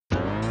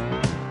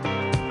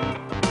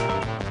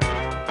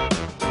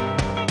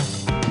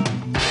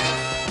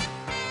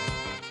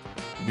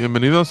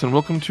Bienvenidos and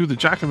welcome to the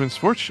Jacobin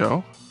Sports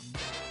Show.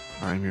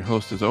 I'm your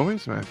host, as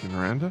always, Matthew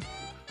Miranda,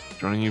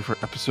 joining you for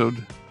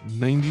episode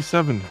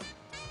 97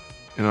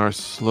 in our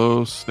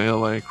slow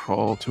snail-like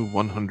crawl to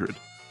 100.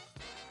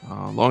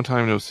 Long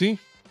time no see.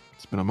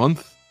 It's been a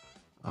month.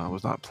 I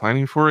was not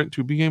planning for it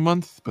to be a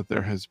month, but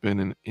there has been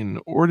an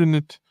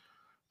inordinate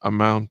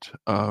amount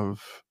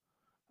of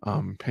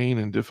pain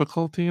and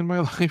difficulty in my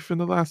life in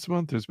the last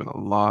month. There's been a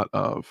lot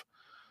of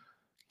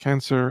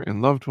cancer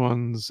in loved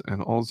ones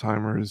and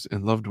Alzheimer's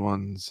in loved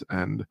ones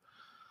and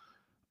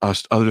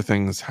other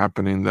things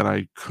happening that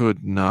I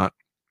could not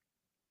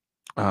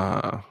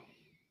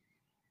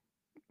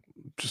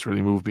just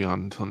really move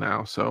beyond until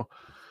now. So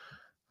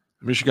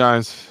I miss you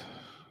guys.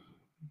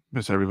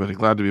 Miss everybody.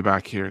 Glad to be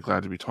back here.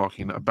 Glad to be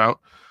talking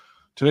about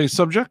today's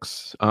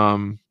subjects.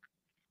 A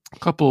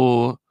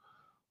couple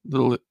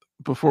little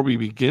before we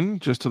begin,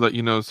 just to let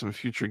you know some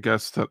future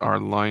guests that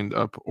are lined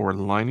up or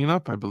lining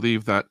up. I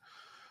believe that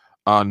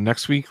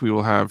next week we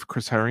will have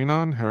Chris Herring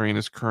on. Herring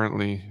is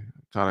currently,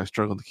 God, I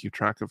struggle to keep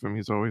track of him.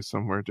 He's always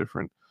somewhere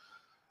different.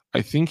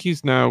 I think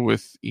he's now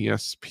with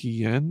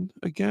ESPN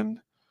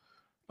again.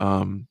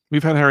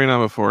 We've had Herring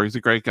on before. He's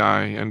a great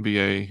guy,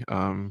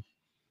 NBA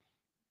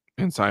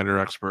insider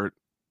expert.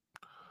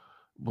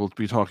 We'll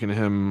be talking to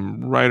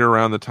him right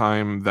around the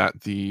time that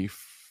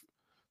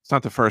it's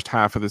not the first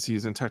half of the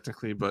season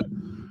technically, but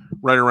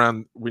right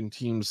around when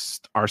teams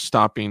are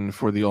stopping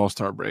for the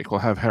All-Star break.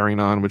 We'll have Herring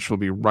on, which will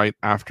be right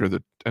after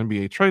the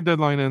NBA trade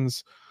deadline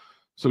ends.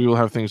 So we will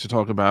have things to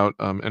talk about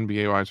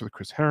NBA-wise with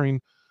Chris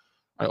Herring.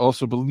 I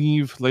also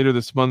believe later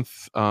this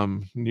month,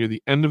 near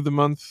the end of the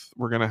month,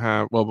 we're going to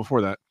have, well,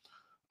 before that,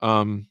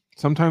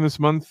 sometime this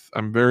month,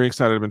 I'm very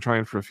excited. I've been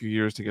trying for a few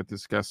years to get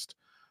this guest.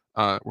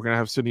 We're going to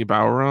have Sydney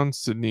Bauer on.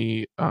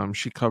 Sydney,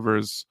 she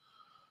covers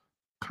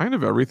kind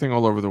of everything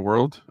all over the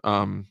world,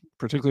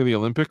 particularly the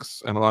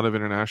Olympics and a lot of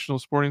international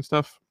sporting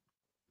stuff.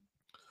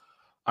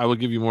 I will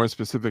give you more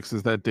specifics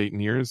as that date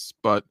nears,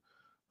 but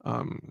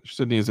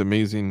Sydney is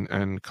amazing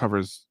and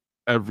covers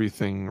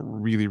everything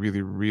really,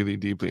 really, really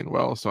deeply and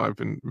well. So I've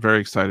been very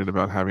excited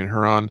about having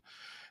her on.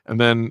 And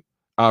then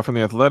from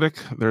The Athletic,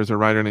 there's a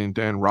writer named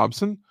Dan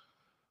Robson,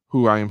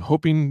 who I am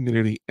hoping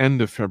near the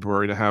end of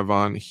February to have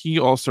on. He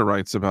also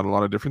writes about a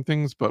lot of different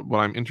things, but what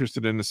I'm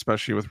interested in,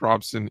 especially with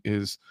Robson,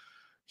 is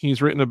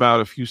he's written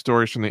about a few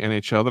stories from the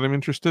NHL that I'm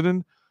interested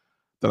in,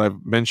 that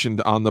I've mentioned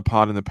on the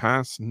pod in the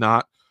past,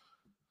 not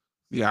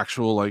the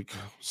actual like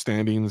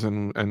standings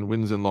and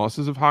wins and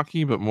losses of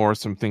hockey, but more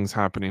some things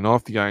happening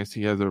off the ice.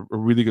 He has a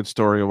really good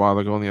story a while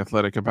ago in The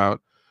Athletic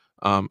about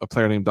a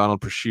player named Donald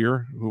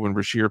Brashear, who when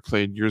Brashear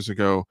played years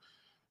ago,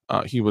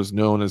 he was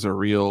known as a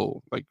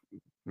real, like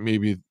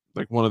maybe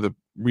like one of the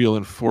real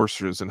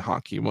enforcers in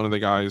hockey, one of the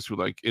guys who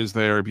like is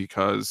there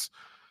because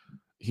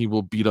he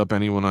will beat up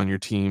anyone on your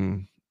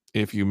team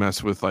if you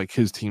mess with like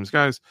his team's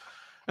guys.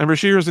 And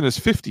Brashear is in his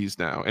 50s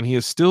now, and he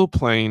is still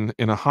playing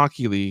in a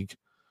hockey league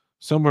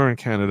somewhere in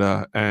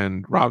Canada.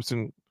 And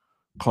Robson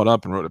caught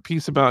up and wrote a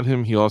piece about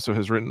him. He also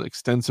has written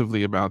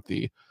extensively about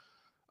the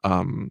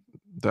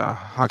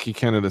Hockey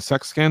Canada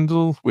sex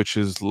scandal, which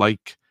is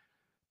like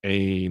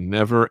a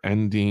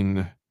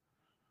never-ending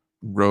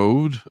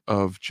road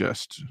of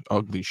just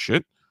ugly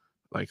shit.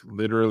 Like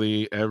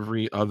literally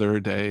every other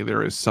day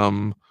there is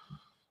some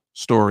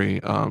story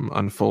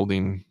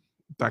unfolding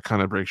that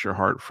kind of breaks your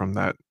heart from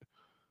that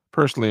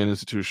personally and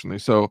institutionally.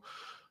 So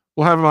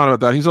we'll have him on about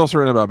that. He's also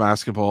written about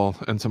basketball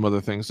and some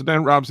other things. So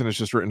Dan Robson has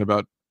just written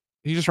about,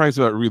 he just writes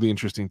about really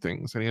interesting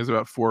things. And he has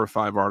about 4 or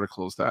 5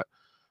 articles that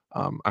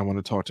I want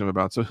to talk to him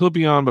about. So he'll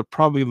be on, but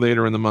probably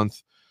later in the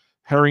month.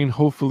 Herring,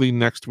 hopefully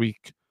next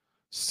week.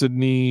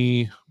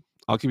 Sydney,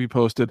 I'll keep you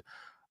posted.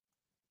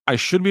 I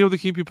should be able to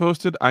keep you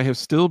posted. I have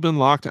still been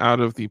locked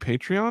out of the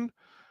Patreon.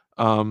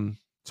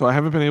 So I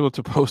haven't been able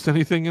to post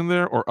anything in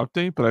there or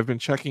update, but I've been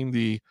checking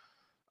the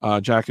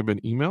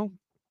Jacobin email,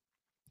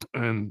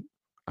 and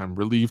I'm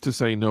relieved to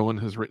say no one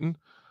has written,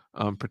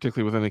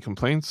 particularly with any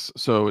complaints.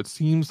 So it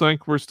seems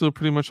like we're still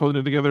pretty much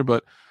holding it together,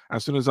 but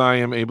as soon as I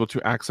am able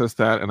to access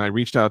that, and I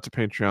reached out to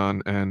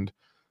Patreon and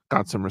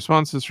got some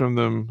responses from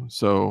them,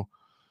 so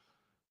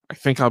I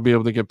think I'll be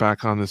able to get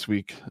back on this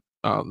week.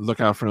 Look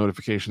out for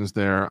notifications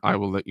there. I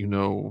will let you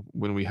know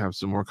when we have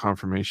some more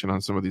confirmation on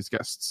some of these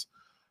guests.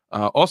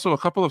 Also, a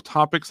couple of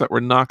topics that we're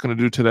not going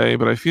to do today,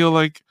 but I feel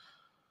like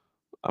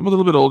I'm a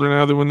little bit older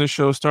now than when this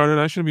show started.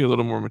 I should be a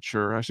little more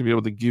mature. I should be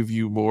able to give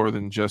you more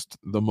than just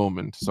the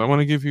moment. So I want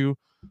to give you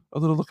a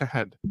little look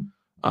ahead.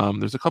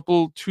 There's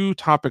two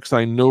topics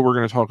I know we're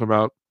going to talk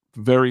about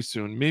very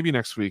soon, maybe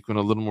next week when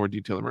a little more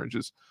detail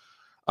emerges.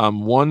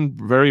 One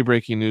very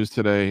breaking news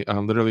today,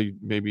 literally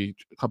maybe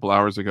a couple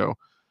hours ago.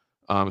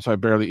 So I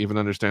barely even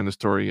understand the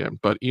story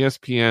yet. But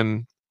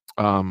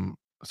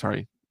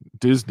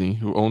Disney,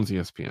 who owns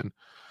ESPN,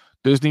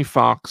 Disney,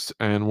 Fox,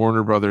 and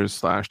Warner Brothers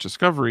 /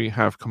 Discovery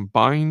have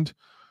combined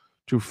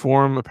to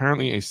form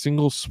apparently a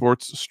single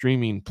sports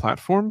streaming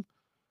platform.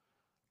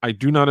 I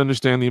do not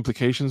understand the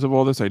implications of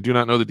all this. I do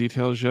not know the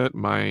details yet.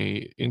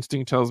 My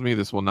instinct tells me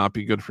this will not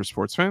be good for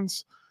sports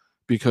fans,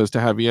 because to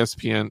have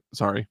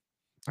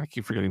I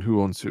keep forgetting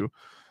who owns who,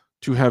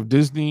 to have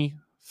Disney,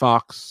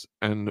 Fox,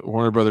 and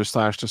Warner Brothers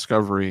 /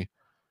 Discovery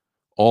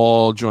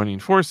all joining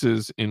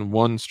forces in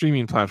one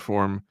streaming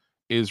platform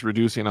is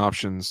reducing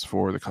options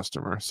for the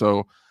customer.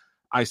 So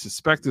I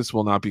suspect this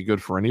will not be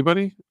good for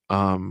anybody.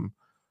 And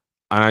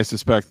I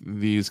suspect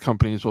these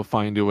companies will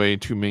find a way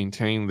to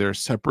maintain their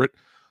separate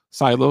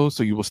silos.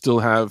 So you will still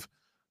have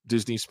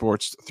Disney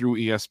Sports through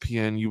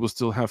ESPN. You will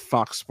still have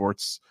Fox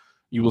Sports.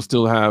 You will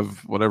still have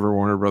whatever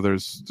Warner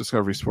Brothers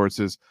Discovery Sports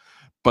is.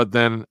 But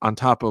then on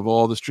top of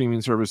all the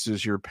streaming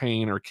services you're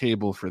paying or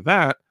cable for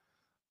that,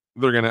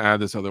 they're going to add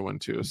this other one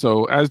too.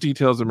 So as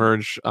details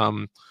emerge,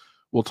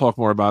 we'll talk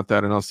more about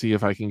that, and I'll see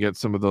if I can get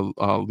some of the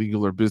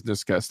legal or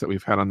business guests that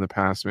we've had on the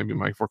past, maybe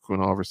Mike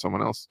Vorkunov or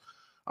someone else,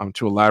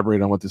 to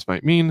elaborate on what this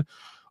might mean.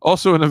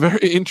 Also, in a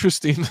very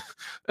interesting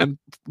and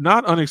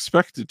not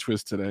unexpected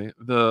twist today,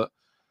 the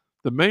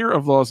mayor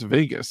of Las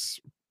Vegas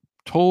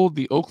told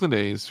the Oakland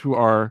A's, who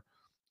are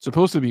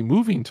supposed to be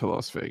moving to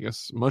Las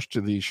Vegas, much to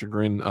the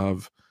chagrin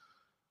of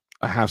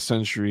a half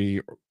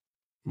century,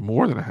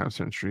 more than a half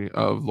century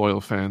of loyal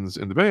fans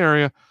in the Bay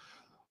Area.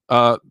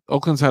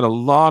 Oakland's had a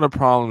lot of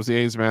problems, the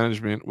A's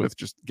management, with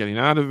just getting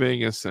out of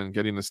Vegas and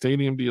getting the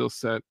stadium deal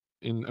set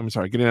in.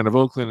 Getting out of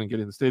Oakland and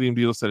getting the stadium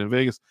deal set in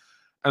Vegas.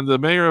 And the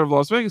mayor of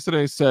Las Vegas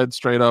today said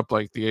straight up,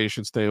 like, the A's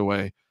should stay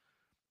away.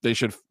 They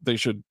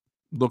should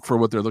look for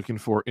what they're looking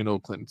for in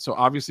Oakland. So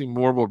obviously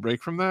more will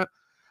break from that.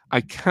 I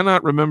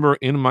cannot remember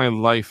in my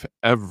life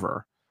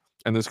ever,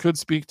 and this could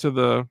speak to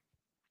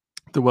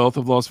the wealth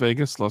of Las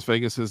Vegas. Las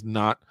Vegas is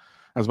not,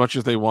 as much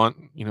as they want,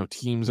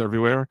 teams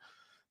everywhere.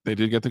 They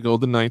did get the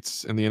Golden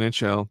Knights in the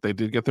NHL. They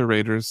did get the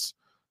Raiders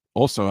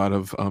also out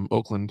of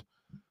Oakland.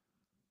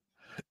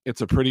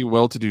 It's a pretty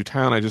well-to-do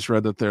town. I just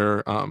read that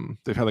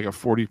they've had like a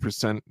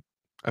 40%,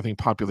 I think,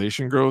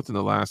 population growth in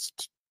the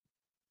last,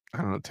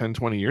 10,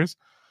 20 years.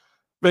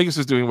 Vegas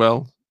is doing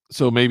well.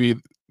 So maybe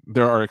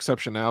there are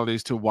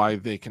exceptionalities to why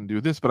they can do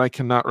this, but I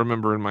cannot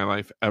remember in my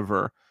life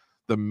ever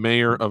the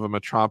mayor of a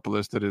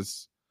metropolis that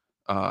is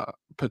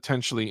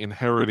potentially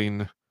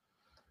inheriting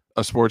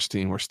a sports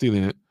team or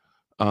stealing it,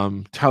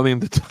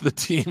 telling the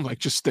team, like,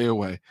 just stay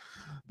away.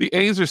 The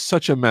A's are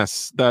such a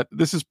mess that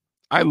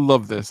I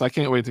love this. I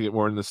can't wait to get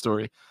more in this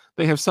story.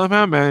 They have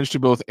somehow managed to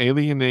both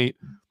alienate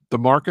the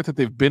market that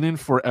they've been in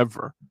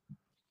forever.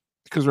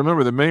 Because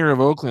remember, the mayor of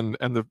Oakland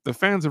and the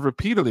fans have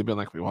repeatedly been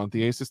like, we want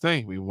the A's to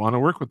stay. We want to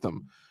work with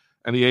them.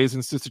 And the A's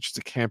insist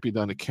it can't be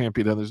done. It can't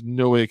be done. There's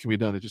no way it can be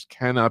done. It just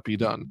cannot be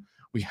done.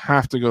 We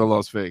have to go to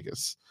Las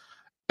Vegas.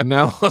 And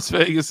now Las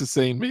Vegas is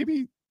saying,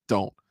 maybe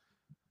don't.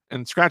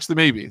 And scratch the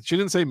maybe. She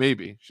didn't say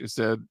maybe. She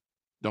said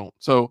don't.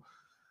 So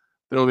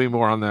there will be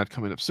more on that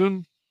coming up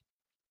soon.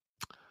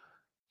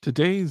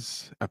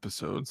 Today's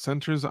episode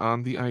centers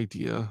on the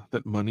idea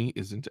that money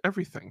isn't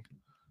everything.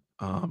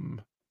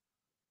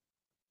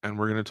 And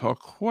we're going to talk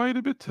quite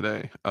a bit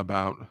today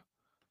about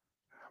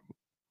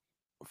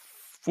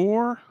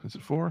four. Is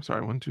it four?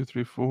 Sorry, 1, 2,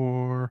 3,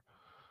 4.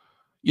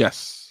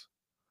 Yes.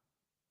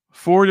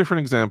 4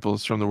 different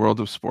examples from the world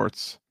of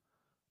sports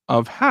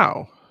of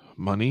how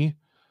money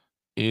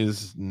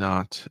is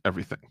not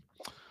everything.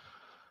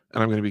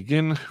 And I'm going to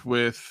begin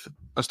with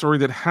a story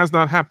that has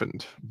not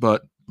happened,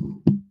 but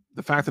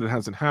the fact that it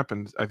hasn't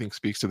happened, I think,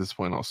 speaks to this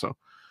point also.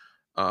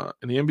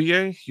 In the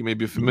NBA, you may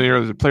be familiar,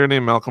 there's a player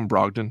named Malcolm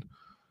Brogdon.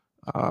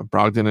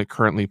 Brogdon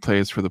currently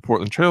plays for the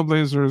Portland Trail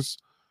Blazers.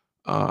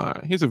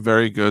 He's a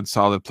very good,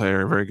 solid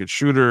player, very good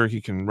shooter. He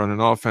can run an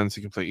offense.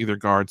 He can play either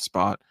guard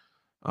spot.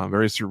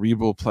 Very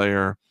cerebral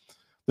player.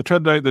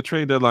 The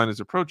trade deadline is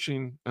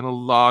approaching, and a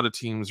lot of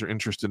teams are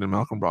interested in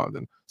Malcolm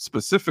Brogdon.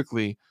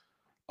 Specifically,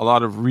 a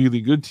lot of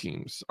really good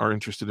teams are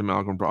interested in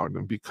Malcolm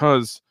Brogdon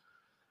because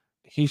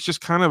he's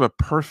just kind of a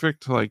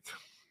perfect, like,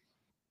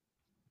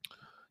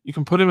 you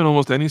can put him in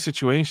almost any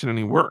situation and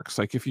he works.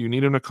 Like, if you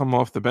need him to come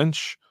off the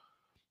bench,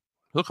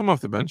 he'll come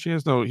off the bench.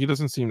 He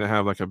doesn't seem to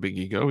have like a big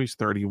ego. He's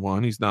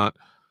 31. He's not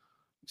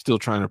still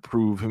trying to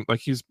prove him.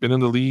 Like, he's been in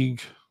the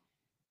league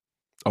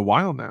a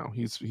while now.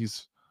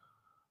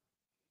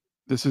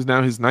 This is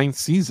now his 9th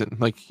season.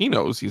 Like, he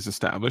knows he's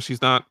established.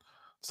 It's not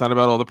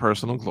about all the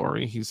personal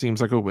glory. He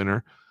seems like a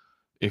winner.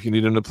 If you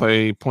need him to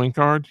play point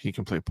guard, he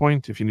can play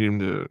point. If you need him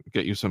to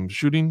get you some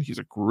shooting, he's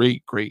a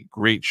great, great,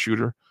 great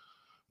shooter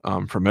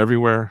from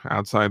everywhere,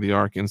 outside the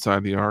arc,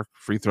 inside the arc,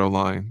 free throw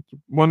line.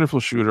 Wonderful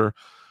shooter,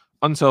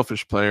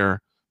 unselfish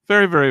player,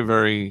 very, very,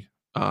 very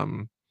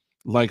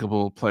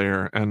likable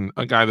player, and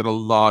a guy that a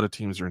lot of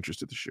teams are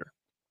interested this year.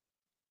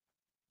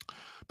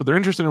 But they're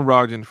interested in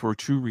Brogdon for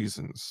 2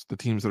 reasons, the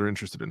teams that are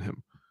interested in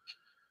him.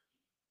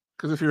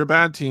 Because if you're a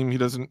bad team, he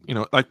doesn't,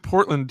 like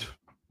Portland,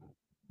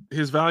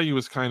 his value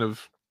is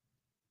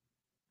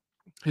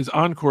his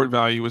on-court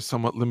value is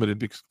somewhat limited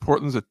because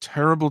Portland's a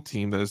terrible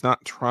team that is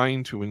not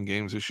trying to win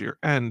games this year.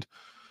 And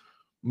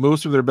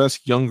most of their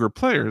best younger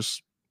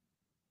players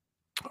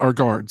are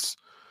guards,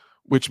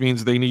 which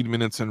means they need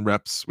minutes and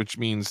reps, which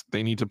means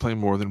they need to play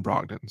more than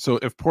Brogdon. So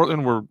if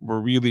Portland were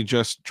really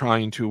just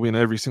trying to win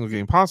every single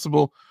game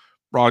possible,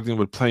 Brogdon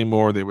would play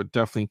more. They would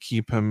definitely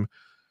keep him.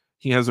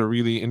 He has a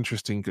really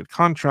interesting, good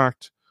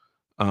contract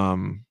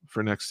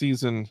for next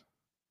season.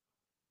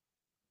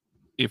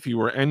 If you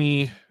were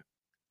the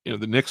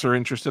Knicks are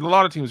interested. A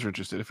lot of teams are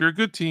interested. If you're a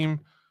good team,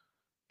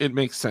 it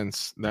makes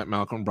sense that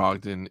Malcolm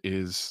Brogdon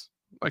is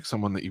like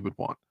someone that you would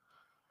want.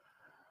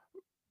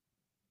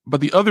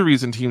 But the other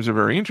reason teams are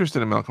very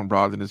interested in Malcolm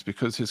Brogdon is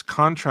because his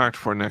contract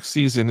for next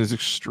season is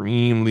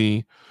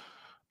extremely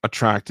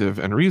attractive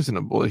and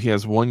reasonable. He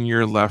has 1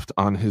 year left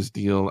on his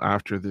deal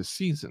after this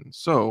season.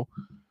 So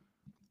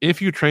if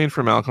you trade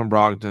for Malcolm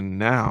Brogdon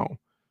now,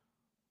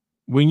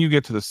 when you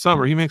get to the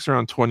summer, he makes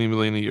around $20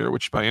 million a year,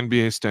 which by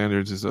NBA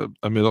standards is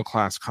a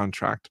middle-class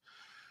contract.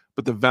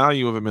 But the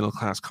value of a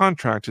middle-class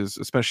contract is,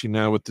 especially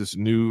now with this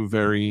new,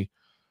 very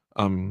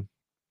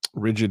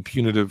rigid,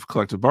 punitive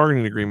collective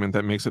bargaining agreement,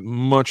 that makes it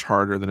much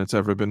harder than it's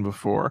ever been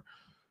before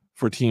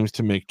for teams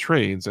to make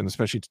trades and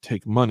especially to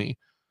take money.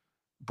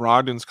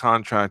 Brogdon's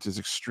contract is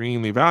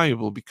extremely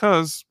valuable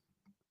because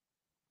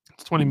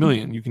it's $20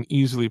 million. You can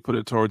easily put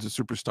it towards a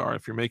superstar.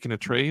 If you're making a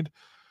trade,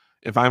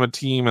 if I'm a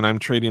team and I'm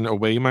trading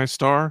away my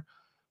star,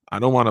 I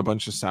don't want a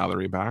bunch of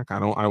salary back.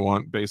 I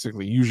want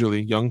basically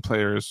usually young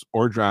players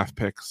or draft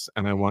picks,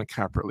 and I want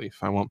cap relief.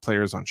 I want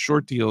players on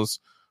short deals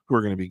who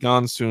are going to be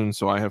gone soon,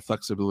 so I have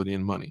flexibility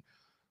and money.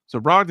 So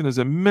Brogdon is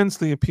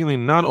immensely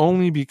appealing, not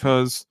only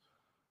because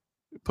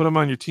you put him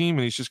on your team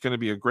and he's just going to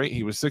be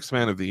he was sixth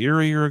man of the year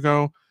a year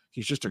ago.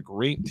 He's just a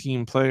great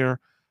team player.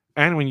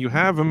 And when you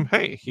have him,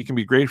 hey, he can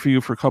be great for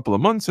you for a couple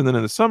of months. And then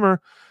in the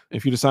summer,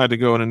 if you decide to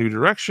go in a new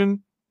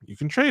direction, you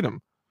can trade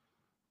him.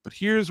 But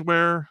here's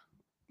where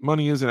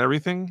money isn't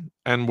everything,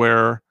 and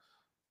where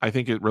I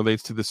think it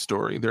relates to this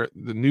story. The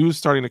news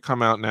starting to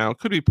come out now. It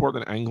could be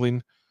Portland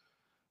angling,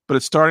 but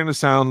it's starting to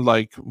sound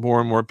like more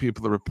and more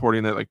people are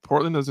reporting that like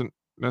Portland doesn't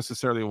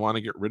necessarily want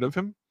to get rid of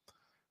him.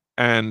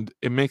 And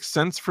it makes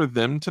sense for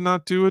them to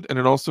not do it. And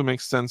it also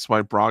makes sense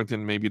why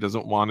Brogdon maybe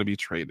doesn't want to be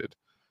traded.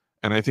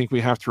 And I think we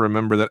have to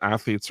remember that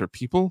athletes are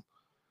people.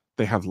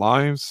 They have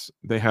lives.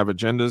 They have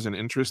agendas and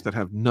interests that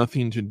have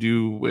nothing to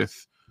do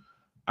with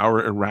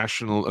our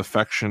irrational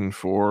affection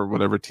for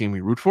whatever team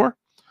we root for.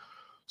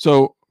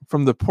 So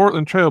from the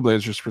Portland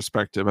Trailblazers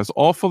perspective, as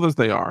awful as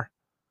they are,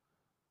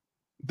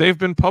 they've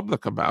been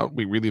public about,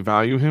 we really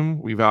value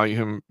him. We value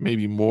him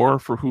maybe more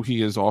for who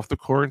he is off the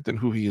court than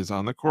who he is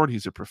on the court.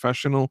 He's a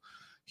professional.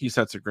 He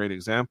sets a great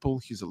example.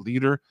 He's a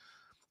leader.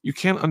 You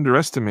can't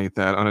underestimate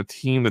that on a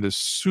team that is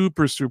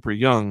super, super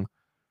young.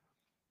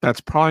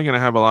 That's probably going to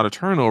have a lot of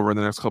turnover in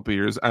the next couple of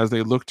years as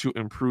they look to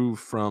improve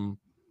from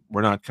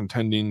we're not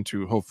contending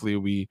to hopefully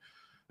we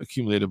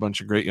accumulate a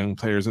bunch of great young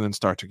players and then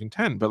start to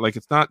contend. But like,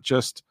 it's not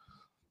just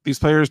these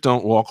players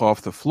don't walk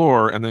off the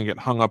floor and then get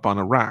hung up on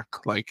a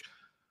rack. Like,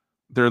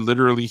 they're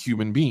literally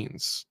human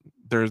beings.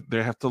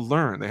 They have to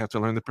learn. They have to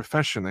learn the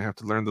profession. They have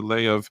to learn the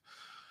lay of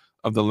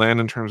the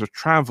land in terms of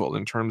travel,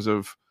 in terms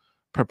of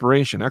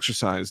preparation,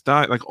 exercise,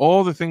 diet, like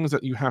all the things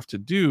that you have to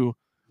do,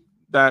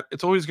 that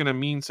it's always going to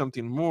mean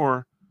something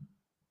more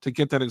to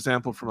get that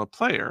example from a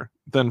player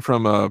than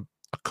from a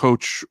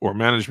coach or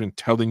management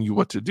telling you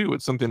what to do.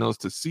 It's something else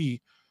to see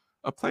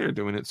a player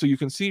doing it. So you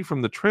can see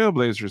from the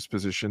Trailblazers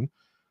position,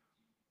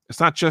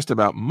 it's not just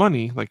about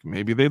money. Like,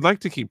 maybe they'd like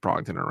to keep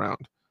Brogdon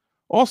around.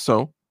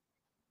 Also,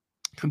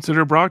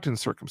 consider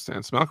Brogdon's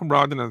circumstance. Malcolm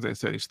Brogdon, as I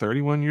said, he's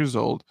 31 years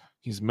old.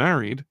 He's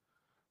married.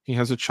 He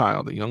has a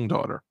child, a young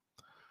daughter.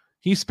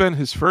 He spent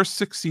his first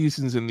 6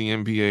 seasons in the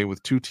NBA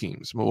with 2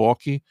 teams,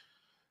 Milwaukee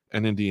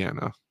and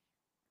Indiana,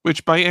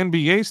 which by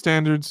NBA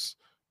standards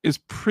is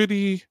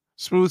pretty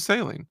smooth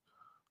sailing.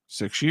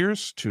 6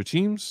 years, 2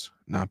 teams,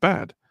 not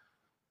bad.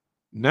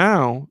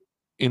 Now,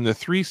 in the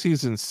 3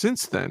 seasons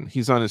since then,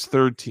 he's on his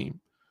 3rd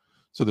team.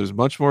 So there's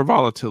much more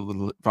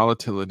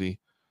volatility.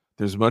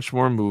 There's much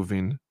more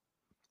moving.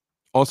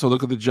 Also,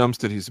 look at the jumps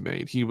that he's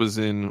made. He was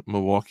in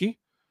Milwaukee,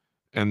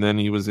 and then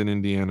he was in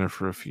Indiana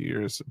for a few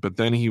years. But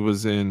then he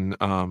was in,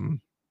 oh,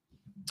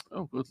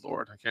 good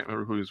Lord, I can't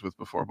remember who he was with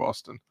before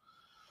Boston.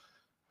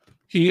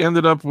 He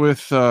ended up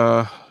with,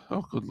 oh,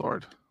 good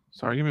Lord.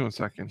 Sorry, give me 1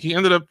 second. He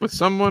ended up with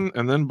someone,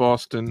 and then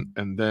Boston,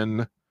 and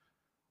then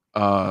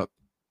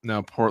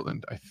now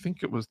Portland. I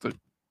think it was the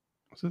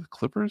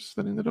Clippers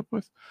that he ended up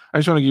with? I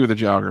just want to give you the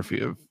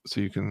geography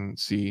so you can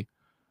see.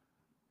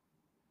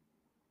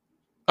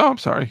 Oh, I'm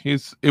sorry.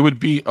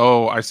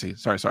 I see.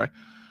 Sorry.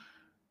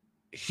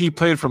 He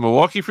played for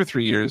Milwaukee for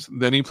 3 years.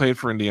 Then he played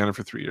for Indiana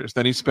for 3 years.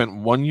 Then he spent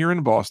 1 year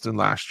in Boston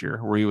last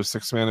year, where he was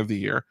 6th man of the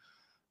year.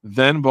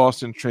 Then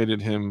Boston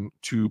traded him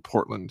to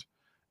Portland.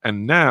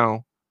 And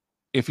now,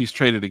 if he's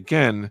traded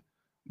again,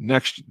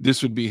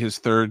 this would be his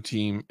 3rd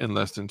team in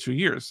less than 2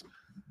 years.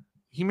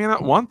 He may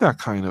not want that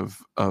kind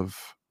of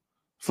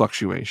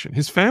fluctuation.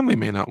 His family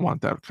may not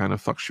want that kind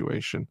of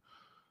fluctuation.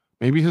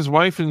 Maybe his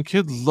wife and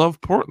kids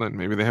love Portland.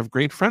 Maybe they have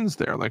great friends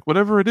there. Like,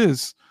 whatever it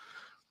is,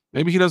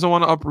 maybe he doesn't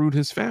want to uproot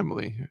his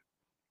family.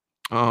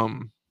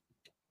 And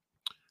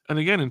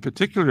again, in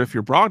particular, if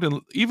you're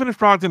Brogdon, even if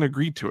Brogdon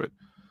agreed to it,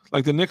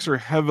 like the Knicks are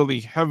heavily,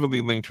 heavily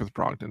linked with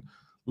Brogdon.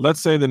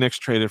 Let's say the Knicks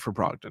traded for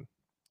Brogdon.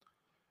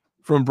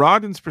 From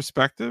Brogdon's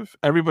perspective,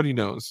 everybody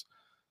knows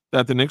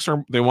that the Knicks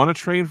they want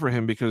to trade for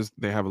him because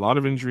they have a lot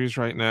of injuries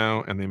right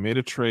now, and they made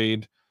a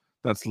trade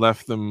that's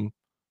left them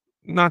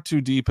not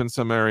too deep in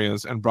some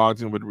areas, and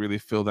Brogdon would really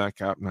fill that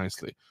gap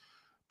nicely.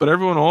 But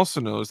everyone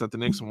also knows that the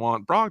Knicks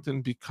want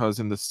Brogdon because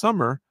in the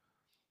summer,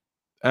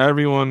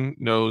 everyone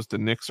knows the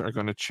Knicks are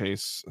going to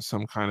chase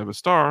some kind of a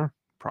star,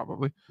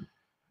 probably.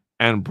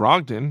 And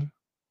Brogdon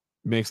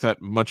makes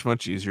that much,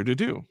 much easier to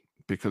do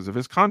because of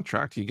his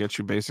contract. He gets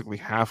you basically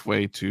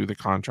halfway to the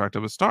contract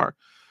of a star.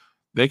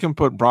 They can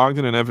put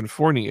Brogdon and Evan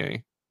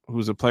Fournier,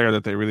 who's a player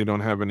that they really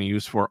don't have any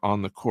use for,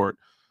 on the court.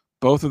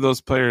 Both of those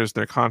players,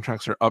 their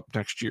contracts are up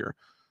next year.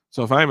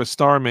 So if I have a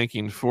star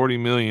making $40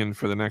 million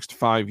for the next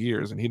 5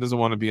 years and he doesn't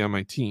want to be on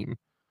my team,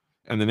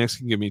 and the Knicks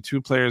can give me 2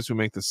 players who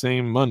make the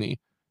same money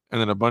and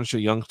then a bunch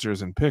of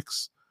youngsters and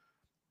picks,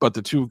 but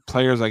the 2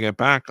 players I get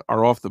back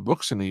are off the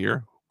books in a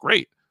year,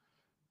 great.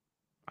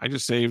 I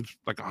just saved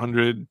like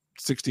 $160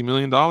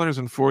 million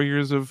in 4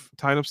 years of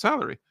tied up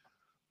salary.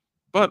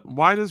 But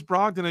why does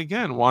Brogdon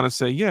again want to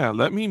say, yeah,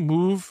 let me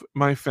move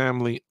my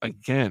family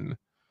again?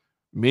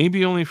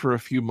 Maybe only for a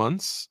few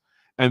months.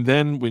 And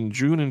then when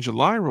June and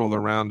July roll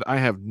around, I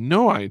have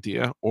no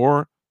idea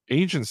or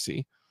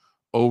agency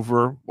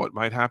over what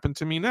might happen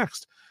to me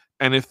next.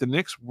 And if the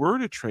Knicks were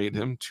to trade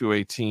him to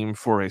a team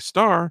for a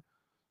star,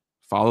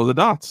 follow the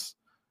dots.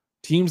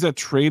 Teams that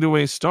trade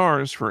away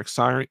stars for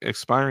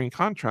expiring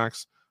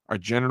contracts are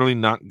generally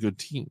not good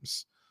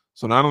teams.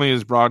 So not only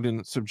is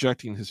Brogdon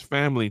subjecting his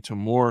family to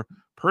more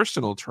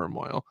personal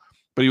turmoil,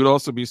 but he would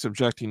also be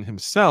subjecting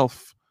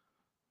himself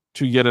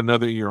to yet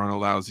another year on a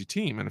lousy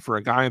team. And for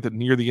a guy that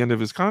near the end of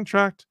his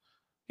contract,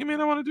 he may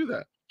not want to do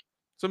that.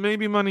 So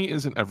maybe money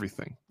isn't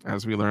everything,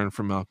 as we learned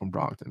from Malcolm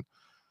Brogdon.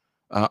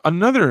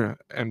 Another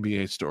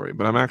NBA story,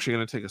 but I'm actually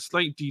going to take a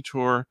slight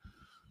detour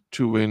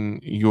to when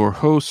your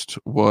host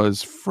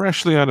was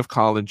freshly out of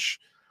college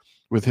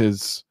with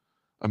his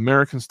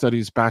American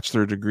Studies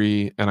bachelor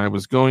degree, and I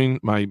was going,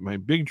 my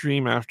big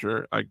dream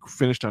after I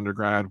finished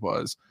undergrad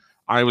was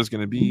I was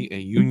going to be a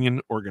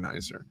union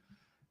organizer.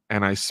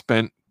 And I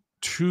spent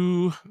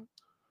 2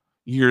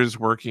 years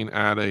working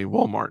at a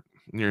Walmart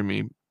near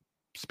me,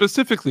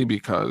 specifically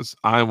because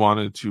I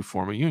wanted to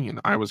form a union.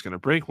 I was going to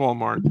break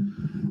Walmart.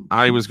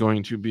 I was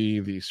going to be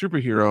the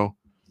superhero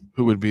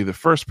who would be the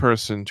first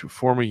person to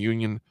form a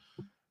union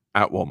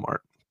at Walmart.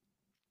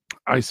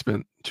 I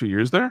spent 2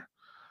 years there.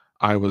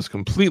 I was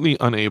completely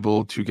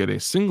unable to get a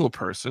single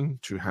person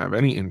to have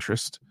any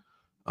interest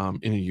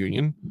in a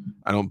union.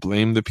 I don't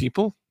blame the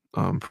people.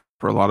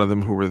 For a lot of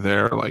them who were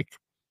there, like,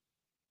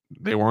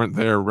 they weren't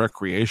there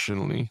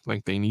recreationally.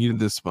 Like, they needed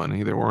this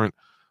money. There weren't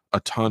a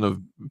ton of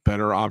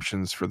better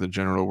options for the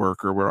general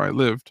worker where I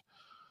lived.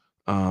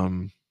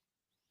 And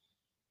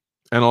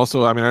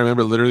also, I mean, I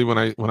remember literally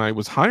when I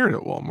was hired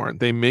at Walmart,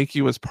 they make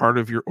you as part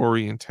of your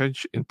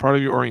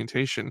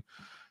orientation,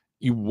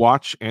 you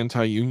watch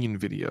anti-union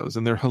videos,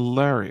 and they're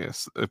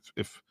hilarious.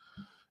 If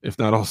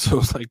not also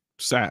like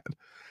sad.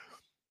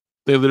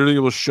 They literally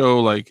will show,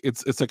 like,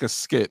 it's like a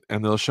skit,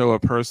 and they'll show a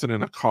person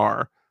in a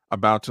car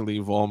about to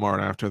leave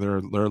Walmart after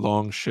their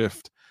long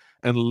shift,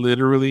 and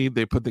literally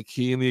they put the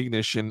key in the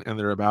ignition and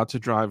they're about to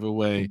drive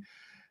away,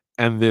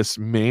 and this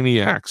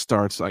maniac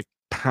starts like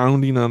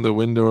pounding on the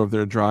window of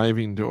their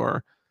driving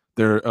door,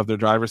 their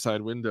driver's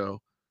side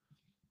window,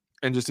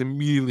 and just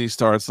immediately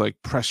starts like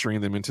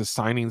pressuring them into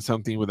signing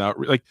something without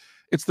like,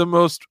 it's the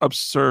most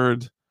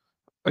absurd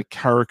like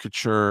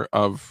caricature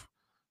of,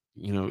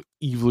 you know,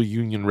 evil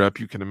union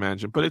rep you can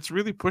imagine. But it's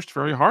really pushed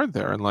very hard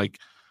there, and like,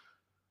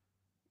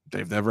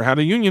 they've never had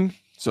a union,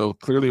 so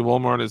clearly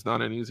Walmart is not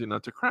an easy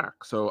nut to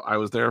crack. So I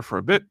was there for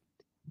a bit.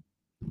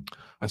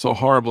 I saw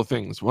horrible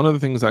things. One of the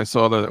things I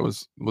saw that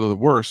was one of the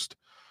worst,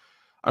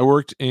 I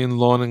worked in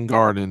lawn and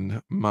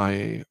garden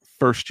my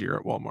first year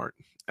at Walmart,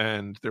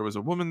 and there was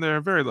a woman there,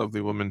 a very lovely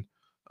woman.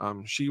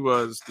 She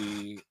was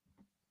the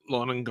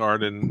lawn and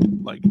garden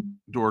like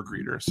door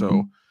greeter.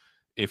 So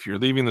if you're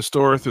leaving the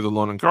store through the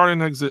lawn and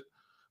garden exit,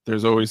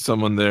 there's always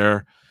someone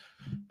there,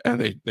 and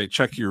they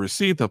check your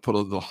receipt.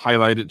 They'll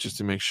highlight it just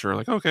to make sure,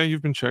 like, okay,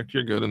 you've been checked,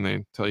 you're good, and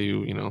they tell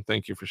you, you know,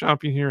 thank you for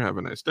shopping here, have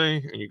a nice day,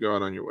 and you go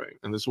out on your way.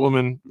 And this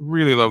woman,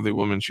 really lovely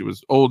woman, she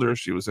was older,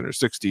 she was in her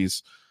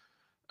 60s,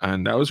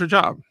 and that was her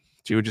job.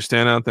 She would just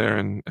stand out there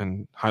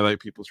and highlight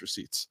people's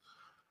receipts.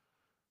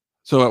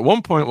 So at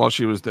one point while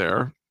she was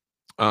there,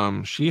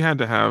 she had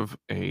to have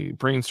a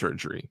brain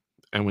surgery,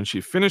 and when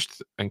she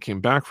finished and came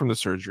back from the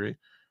surgery,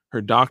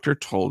 her doctor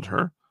told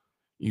her,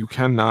 you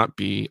cannot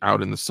be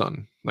out in the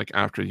sun like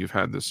after you've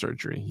had this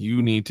surgery.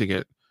 You need to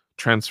get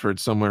transferred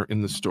somewhere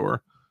in the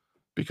store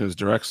because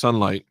direct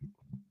sunlight,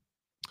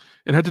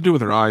 it had to do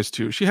with her eyes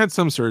too. She had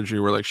some surgery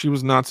where like she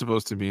was not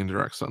supposed to be in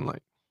direct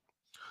sunlight,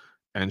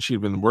 and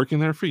she'd been working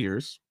there for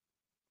years.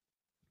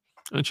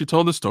 And she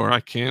told the store,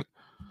 I can't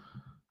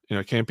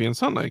be in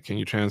sunlight. Can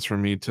you transfer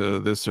me to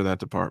this or that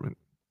department?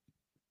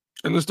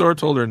 And the store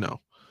told her no.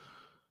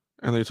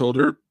 And they told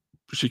her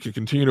she could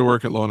continue to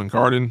work at lawn and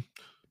garden,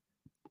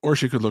 or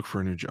she could look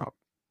for a new job.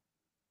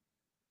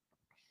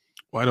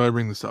 Why do I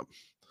bring this up?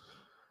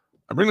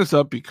 I bring this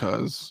up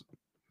because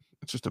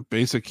it's just a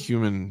basic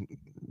human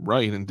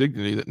right and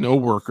dignity that no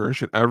worker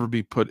should ever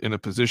be put in a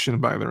position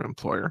by their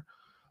employer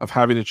of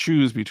having to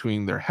choose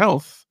between their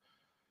health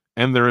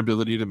and their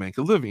ability to make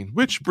a living,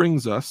 which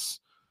brings us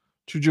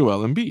to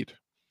Joel Embiid.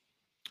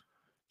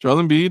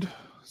 Joel Embiid,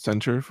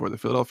 center for the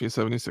Philadelphia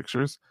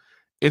 76ers.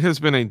 It has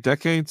been a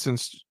decade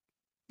since,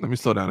 let me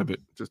slow down a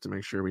bit just to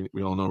make sure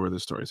we all know where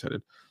this story is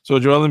headed. So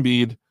Joel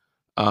Embiid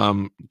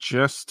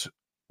just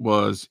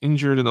was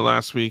injured in the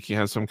last week. He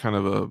has some kind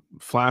of a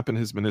flap in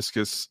his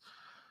meniscus.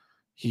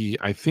 He,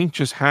 I think,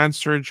 just had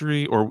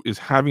surgery or is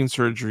having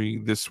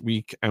surgery this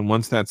week. And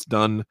once that's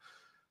done,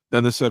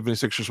 then the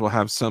 76ers will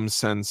have some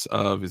sense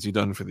of, is he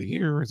done for the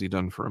year? Is he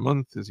done for a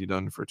month? Is he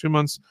done for 2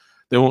 months?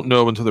 They won't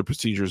know until the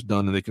procedure is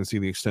done and they can see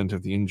the extent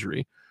of the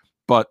injury.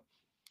 But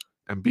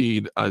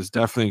Embiid is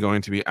definitely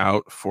going to be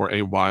out for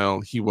a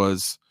while. He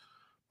was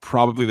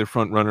probably the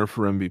front runner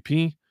for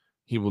MVP.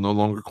 He will no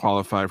longer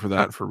qualify for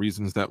that for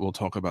reasons that we'll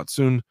talk about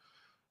soon.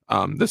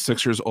 The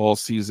Sixers all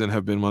season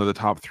have been one of the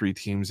top 3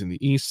 teams in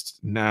the East.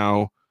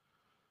 Now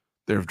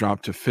they've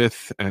dropped to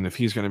 5th, and if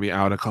he's going to be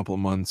out a couple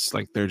months,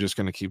 like they're just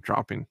going to keep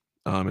dropping.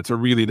 It's a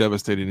really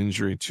devastating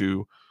injury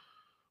to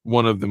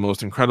one of the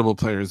most incredible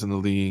players in the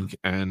league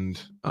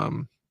and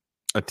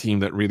a team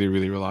that really,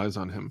 really relies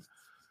on him.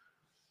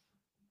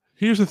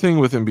 Here's the thing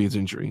with Embiid's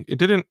injury. It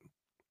didn't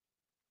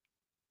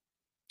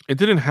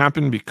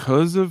happen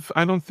because of,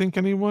 I don't think,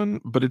 anyone,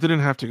 but it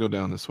didn't have to go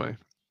down this way.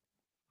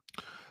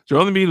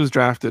 Joel Embiid was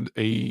drafted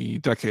a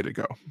decade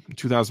ago, in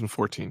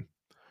 2014.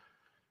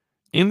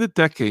 In the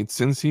decade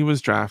since he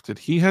was drafted,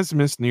 he has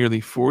missed nearly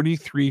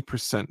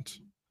 43%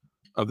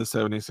 of the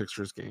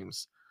 76ers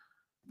games.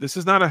 This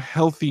is not a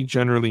healthy,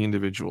 generally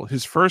individual.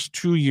 His first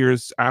 2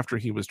 years after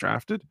he was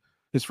drafted,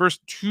 his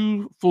first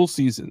 2 full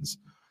seasons,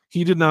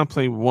 he did not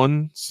play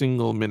one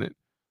single minute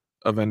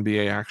of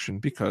NBA action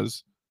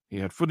because he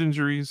had foot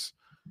injuries,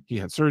 he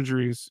had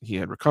surgeries, he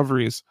had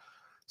recoveries.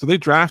 So they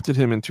drafted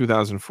him in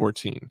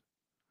 2014.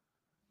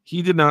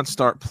 He did not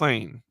start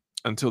playing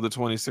until the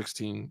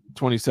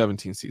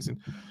 2016-2017 season.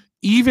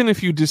 Even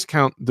if you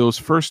discount those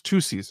first 2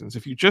 seasons,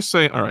 if you just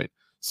say, all right,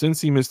 since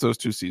he missed those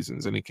 2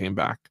 seasons and he came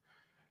back,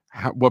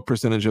 what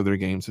percentage of their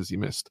games has he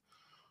missed?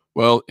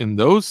 Well, in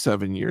those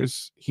 7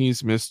 years,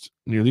 he's missed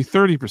nearly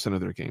 30%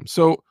 of their games.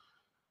 So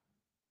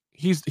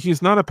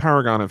he's not a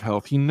paragon of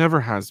health. He never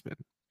has been.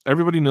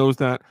 Everybody knows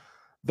that.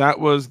 That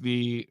was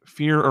the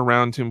fear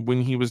around him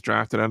when he was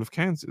drafted out of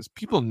Kansas.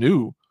 People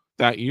knew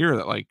that year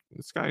that, like,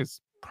 this guy's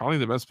probably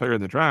the best player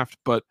in the draft,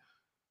 but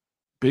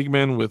big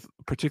men with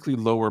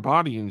particularly lower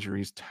body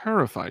injuries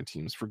terrified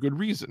teams for good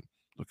reason.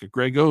 Look at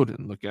Greg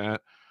Oden. Look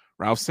at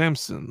Ralph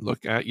Sampson.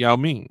 Look at Yao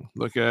Ming.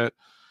 Look at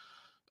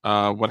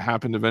what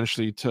happened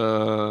eventually to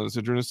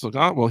Zydrunas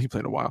Lagat. Well, he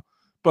played a while.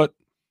 But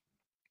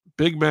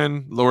big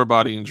men, lower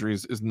body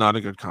injuries is not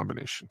a good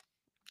combination.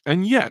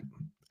 And yet,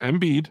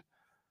 Embiid,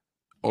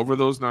 over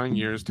those 9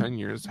 years, 10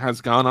 years,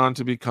 has gone on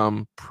to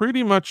become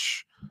pretty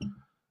much,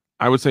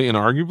 I would say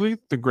inarguably,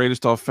 the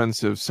greatest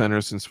offensive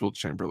center since Wilt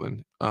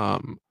Chamberlain.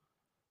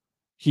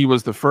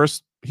 He's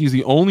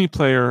the only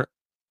player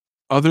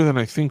other than,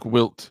 I think,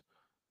 Wilt,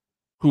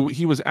 who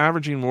he was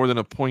averaging more than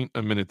a point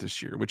a minute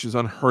this year, which is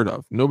unheard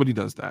of. Nobody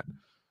does that.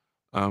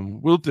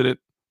 Wilt did it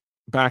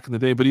back in the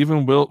day, but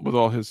even Wilt, with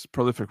all his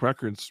prolific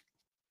records,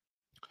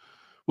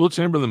 Wilt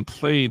Chamberlain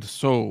played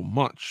so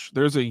much.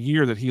 There's a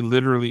year that he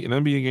literally, an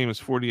NBA game is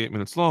 48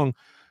 minutes long,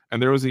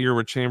 and there was a year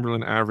where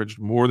Chamberlain averaged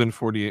more than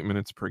 48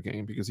 minutes per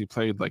game because he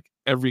played like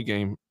every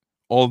game,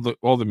 all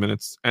the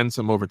minutes, and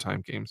some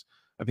overtime games.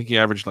 I think he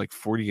averaged like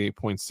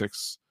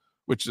 48.6,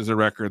 which is a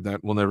record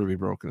that will never be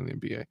broken in the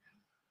NBA.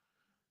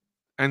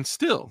 And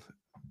still,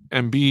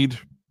 Embiid,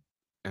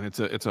 and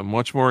it's a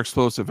much more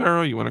explosive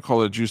era. You want to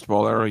call it a juiced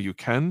ball era, you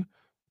can.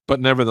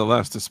 But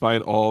nevertheless,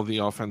 despite all the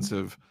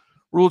offensive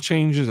rule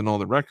changes and all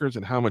the records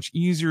and how much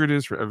easier it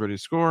is for everybody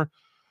to score,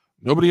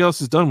 nobody else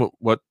has done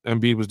what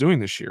Embiid was doing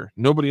this year.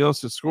 Nobody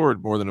else has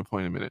scored more than a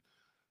point a minute.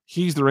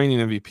 He's the reigning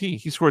MVP.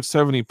 He scored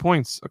 70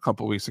 points a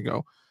couple weeks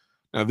ago.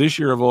 Now, this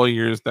year of all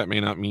years, that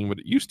may not mean what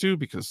it used to,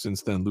 because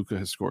since then, Luka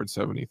has scored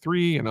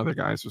 73 and other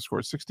guys have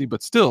scored 60.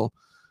 But still,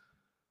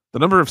 the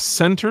number of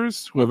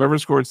centers who have ever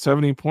scored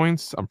 70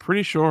 points, I'm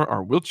pretty sure,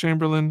 are Wilt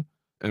Chamberlain,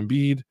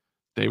 Embiid,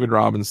 David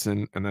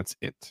Robinson, and that's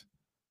it.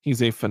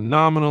 He's a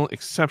phenomenal,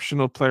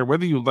 exceptional player.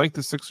 Whether you like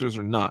the Sixers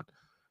or not,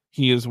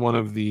 he is one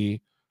of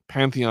the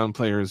pantheon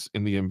players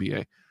in the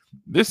NBA.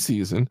 This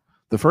season,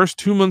 the first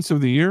 2 months of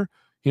the year,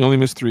 he only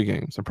missed 3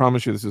 games. I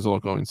promise you this is all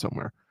going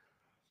somewhere.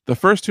 The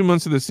first 2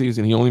 months of the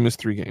season, he only missed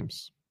 3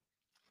 games.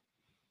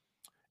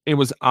 It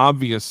was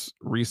obvious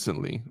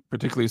recently,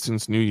 particularly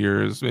since New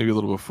Year's, maybe a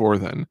little before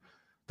then,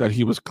 that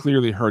he was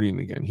clearly hurting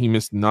again. He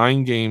missed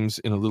 9 games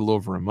in a little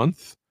over a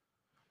month,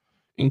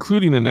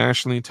 including a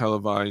nationally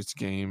televised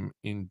game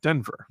in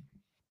Denver.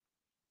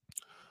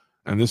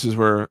 And this is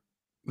where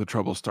the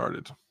trouble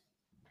started.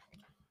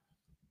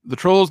 The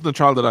trolls and the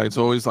troglodytes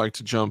always like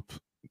to jump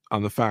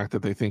on the fact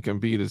that they think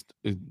Embiid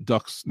is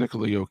ducks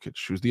Nikola Jokic,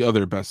 who's the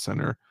other best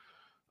center,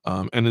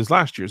 and is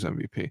last year's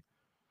MVP.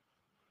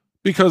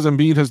 because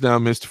Embiid has now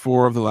missed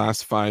 4 of the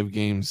last 5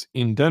 games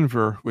in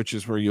Denver, which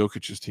is where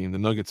Jokic's team, the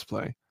Nuggets,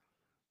 play.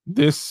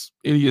 This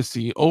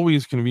idiocy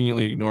always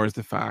conveniently ignores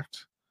the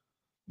fact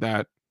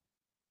that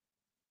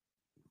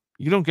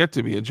you don't get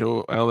to be at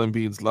Joel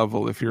Embiid's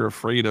level if you're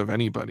afraid of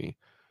anybody.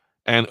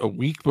 And a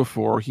week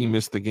before he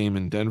missed the game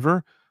in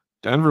Denver,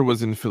 Denver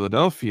was in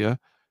Philadelphia.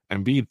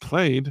 Embiid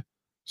played,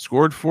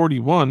 scored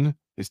 41,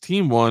 his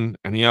team won,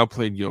 and he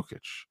outplayed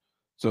Jokic.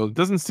 So it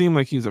doesn't seem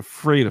like he's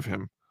afraid of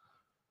him.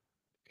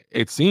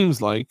 It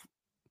seems like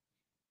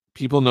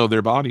people know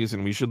their bodies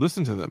and we should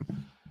listen to them.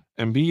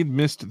 Embiid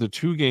missed the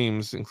 2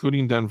 games,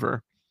 including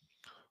Denver,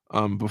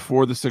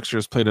 before the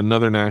Sixers played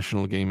another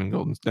nationally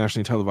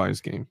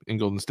televised game in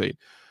Golden State.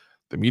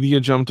 The media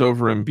jumped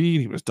over Embiid.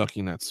 He was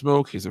ducking that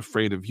smoke. He's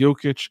afraid of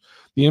Jokic.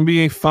 The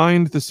NBA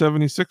fined the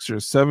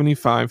 76ers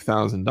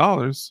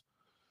 $75,000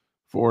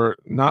 for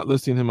not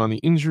listing him on the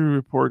injury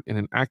report in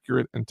an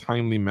accurate and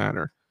timely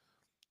manner.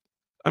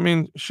 I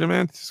mean,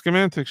 semantics.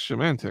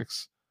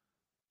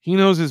 He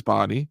knows his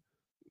body.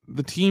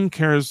 The team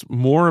cares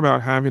more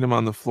about having him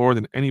on the floor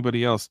than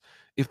anybody else.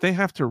 If they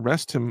have to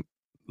rest him,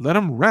 let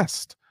him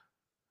rest.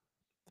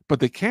 But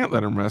they can't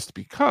let him rest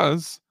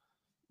because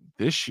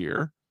this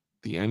year,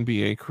 the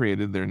NBA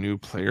created their new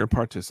player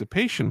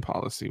participation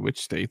policy,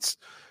 which states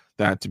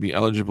that to be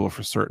eligible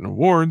for certain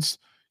awards,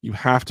 you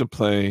have to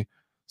play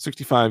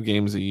 65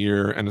 games a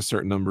year and a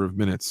certain number of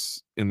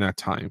minutes in that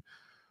time.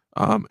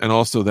 And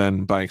also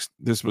then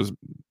this was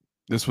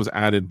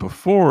added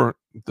before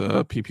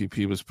the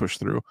PPP was pushed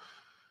through,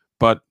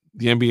 but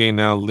the NBA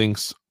now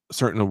links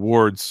certain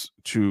awards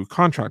to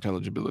contract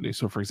eligibility.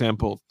 So, for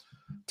example,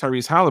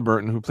 Tyrese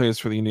Halliburton, who plays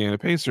for the Indiana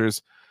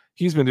Pacers,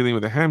 he's been dealing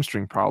with a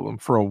hamstring problem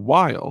for a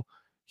while.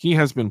 He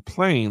has been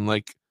playing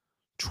like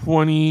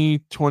 20,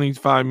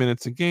 25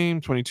 minutes a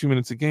game, 22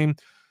 minutes a game,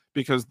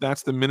 because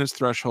that's the minutes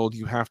threshold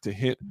you have to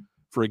hit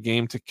for a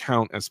game to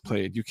count as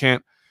played. You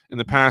can't, in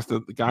the past, the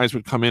guys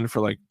would come in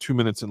for like 2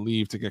 minutes and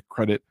leave to get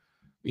credit.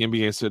 The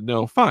NBA said,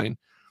 no, fine.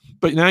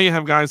 But now you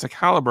have guys like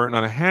Halliburton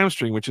on a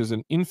hamstring, which is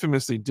an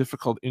infamously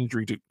difficult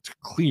injury to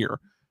clear.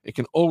 It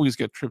can always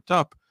get tripped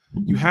up.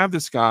 You have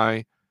this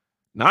guy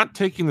not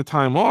taking the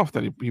time off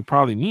that he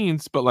probably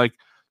needs, but like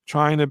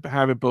trying to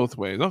have it both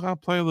ways. Oh, I'll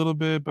play a little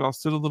bit, but I'll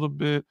sit a little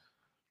bit.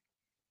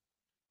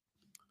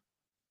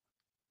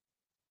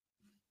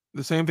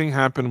 The same thing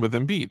happened with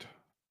Embiid.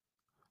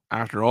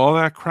 After all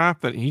that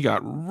crap that he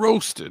got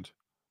roasted,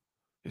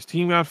 his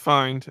team got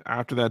fined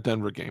after that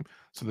Denver game.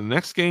 So the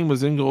next game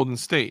was in Golden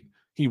State.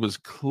 He was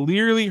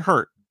clearly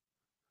hurt,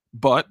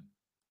 but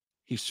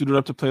he suited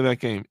up to play that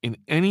game. In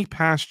any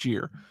past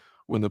year,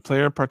 when the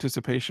player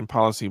participation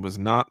policy was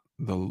not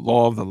the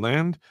law of the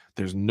land,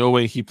 there's no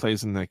way he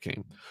plays in that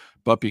game.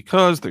 But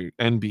because the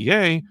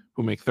NBA,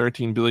 who make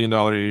 $13 billion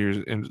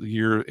a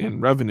year in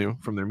revenue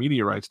from their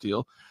media rights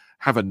deal,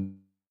 have a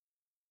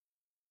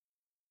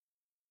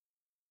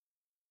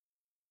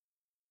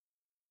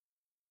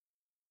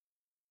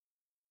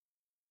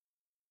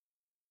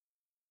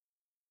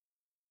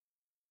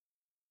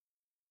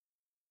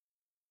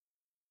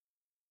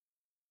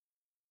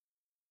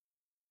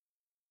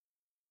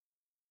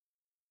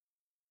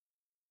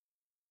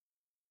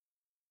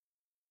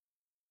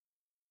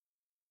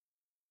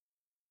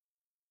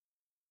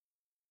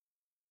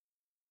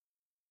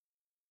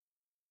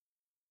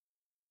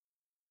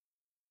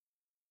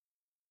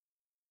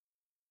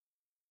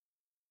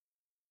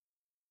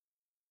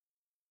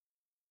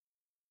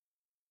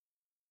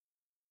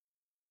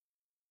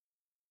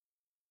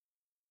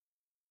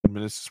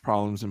meniscus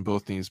problems in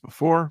both knees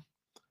before.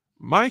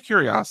 My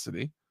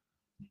curiosity,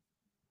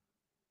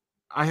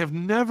 I have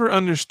never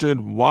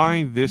understood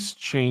why this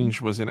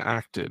change was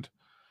enacted.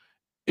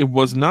 It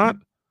was not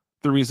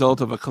the result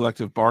of a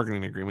collective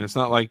bargaining agreement. It's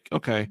not like,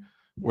 okay,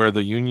 where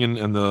the union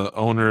and the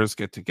owners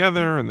get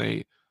together and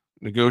they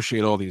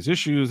negotiate all these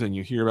issues and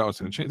you hear about what's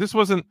going to change. This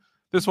wasn't,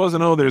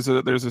 oh, there's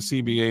a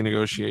CBA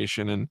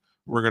negotiation and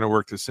we're going to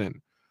work this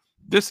in.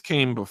 This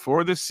came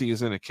before this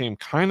season. It came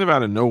kind of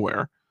out of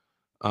nowhere.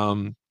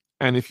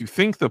 And if you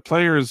think the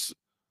players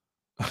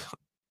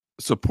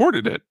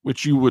supported it,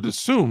 which you would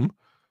assume,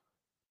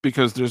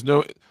 because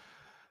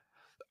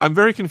I'm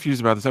very confused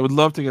about this. I would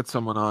love to get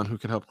someone on who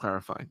could help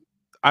clarify.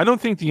 I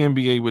don't think the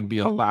NBA would be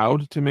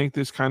allowed to make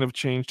this kind of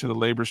change to the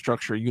labor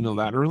structure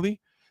unilaterally,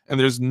 and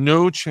there's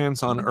no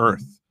chance on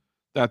earth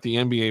that the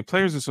NBA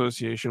Players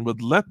Association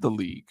would let the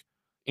league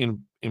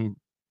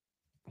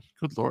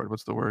good Lord,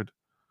 what's the word?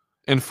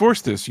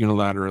 Enforce this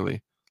unilaterally.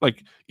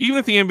 Like, even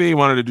if the NBA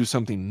wanted to do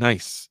something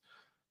nice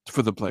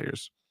for the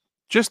players,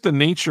 just the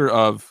nature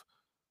of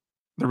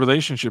the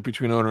relationship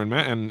between owner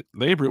and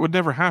labor, it would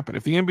never happen.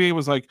 If the NBA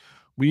was like,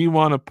 we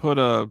want to put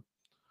a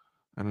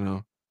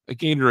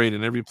Gatorade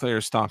in every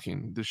player's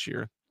stocking this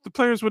year, the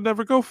players would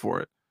never go for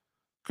it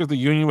because the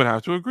union would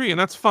have to agree, and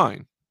that's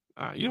fine.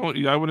 I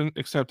wouldn't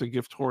accept a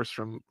gift horse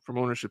from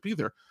ownership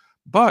either.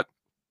 But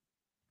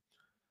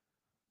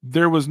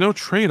there was no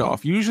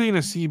trade-off. Usually in a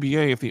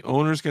CBA, if the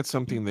owners get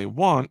something they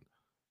want,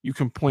 you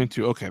can point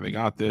to, okay, they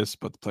got this,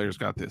 but the players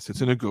got this.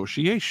 It's a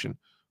negotiation.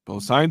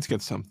 Both sides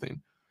get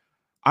something.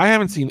 I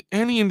haven't seen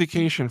any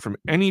indication from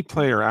any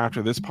player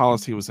after this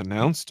policy was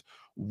announced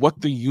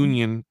what the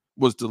union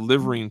was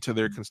delivering to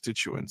their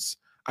constituents.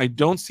 I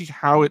don't see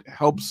how it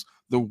helps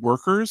the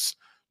workers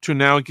to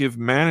now give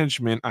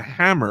management a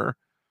hammer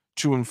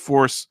to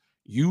enforce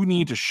you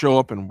need to show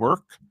up and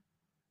work,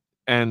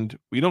 and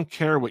we don't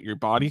care what your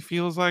body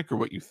feels like or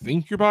what you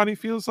think your body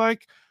feels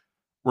like.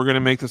 We're going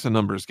to make this a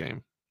numbers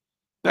game.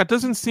 That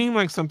doesn't seem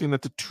like something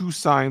that the two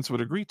sides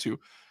would agree to.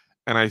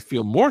 And I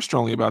feel more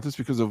strongly about this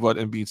because of what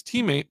Embiid's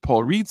teammate,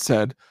 Paul Reed,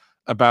 said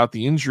about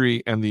the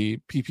injury and the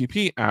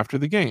PPP after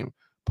the game.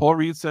 Paul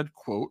Reed said,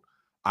 quote,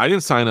 "I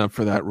didn't sign up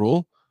for that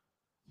rule.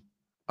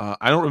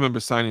 I don't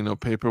remember signing no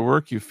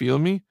paperwork. You feel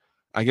me?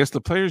 I guess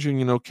the players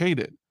union okayed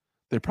it.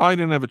 They probably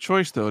didn't have a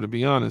choice, though, to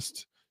be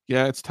honest.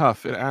 Yeah, it's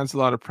tough. It adds a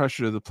lot of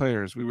pressure to the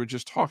players. We were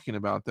just talking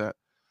about that.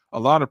 A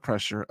lot of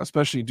pressure,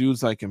 especially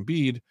dudes like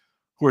Embiid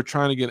who are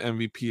trying to get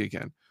MVP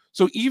again.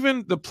 So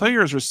even the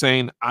players are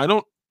saying, I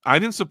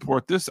didn't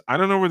support this. I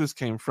don't know where this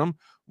came from.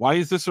 Why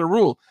is this a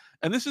rule?"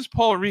 And this is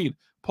Paul Reed.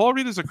 Paul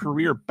Reed is a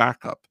career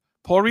backup.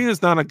 Paul Reed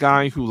is not a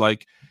guy who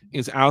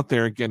is out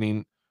there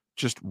getting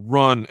just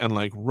run and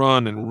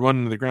run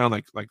to the ground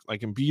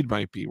like Embiid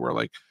might be,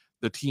 where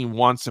the team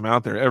wants him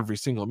out there every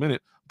single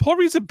minute. Paul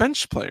Reed's a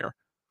bench player.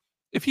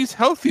 If he's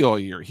healthy all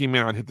year, he may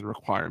not hit the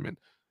requirement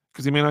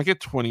because he may not get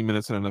 20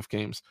 minutes in enough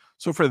games.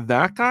 So for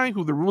that guy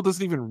who the rule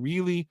doesn't even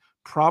really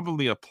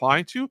probably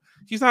apply to,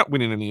 he's not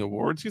winning any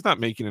awards. He's not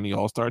making any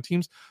all-star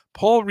teams.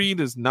 Paul Reed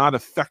is not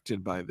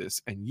affected by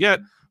this. And yet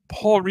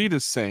Paul Reed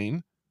is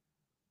saying,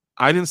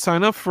 I didn't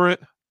sign up for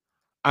it.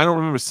 I don't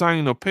remember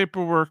signing no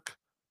paperwork.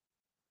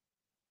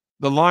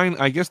 The line,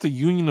 I guess the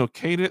union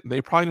okayed it.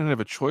 They probably didn't have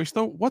a choice,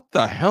 though. What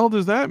the hell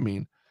does that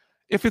mean?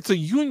 If it's a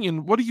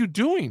union, what are you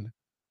doing?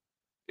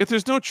 If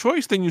there's no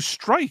choice, then you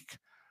strike.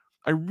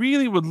 I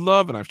really would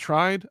love, and I've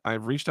tried,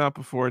 I've reached out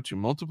before to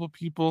multiple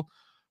people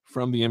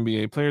from the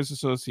NBA Players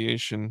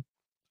Association.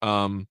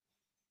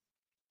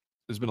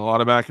 There's been a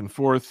lot of back and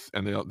forth,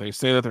 and they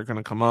say that they're going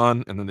to come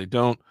on, and then they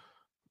don't.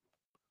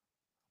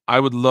 I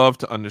would love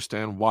to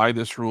understand why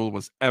this rule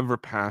was ever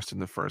passed in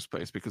the first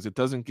place, because it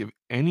doesn't give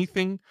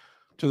anything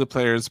to the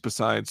players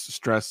besides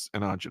stress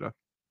and agita.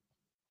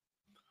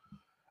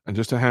 And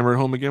just to hammer it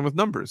home again with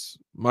numbers,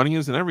 money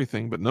isn't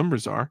everything, but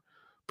numbers are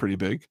pretty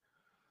big.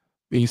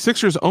 The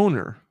Sixers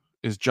owner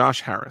is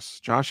Josh Harris.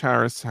 Josh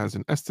Harris has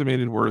an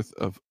estimated worth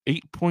of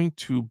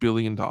 $8.2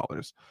 billion.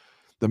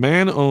 The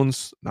man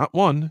owns not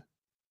one,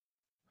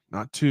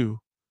 not two,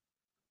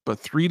 but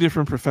three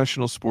different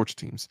professional sports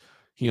teams.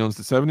 He owns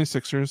the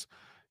 76ers,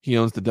 he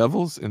owns the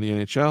Devils in the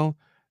NHL,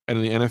 and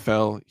in the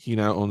NFL, he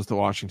now owns the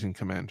Washington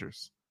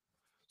Commanders.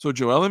 So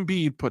Joel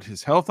Embiid put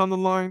his health on the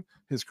line,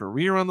 his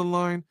career on the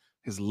line,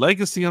 his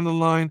legacy on the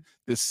line,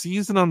 this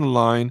season on the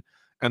line,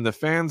 and the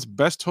fans'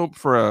 best hope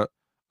for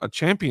a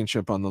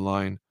championship on the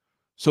line,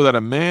 so that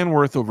a man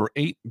worth over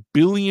 $8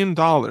 billion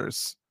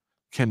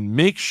can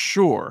make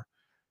sure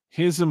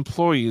his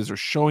employees are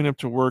showing up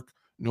to work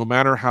no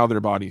matter how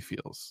their body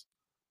feels.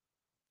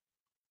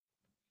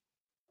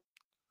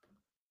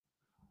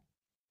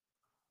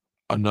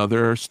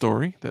 Another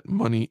story that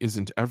money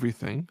isn't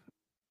everything,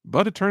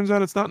 but it turns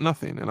out it's not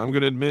nothing. And I'm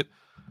going to admit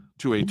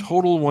to a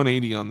total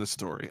 180 on this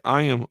story.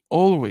 I am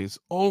always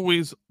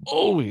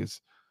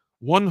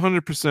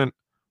 100%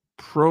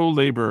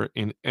 pro-labor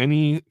in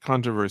any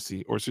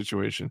controversy or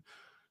situation.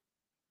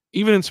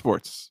 Even in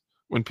sports,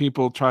 when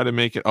people try to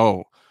make it,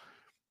 oh,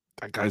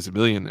 that guy's a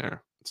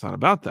billionaire. It's not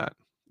about that.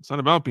 It's not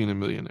about being a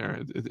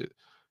millionaire.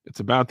 It's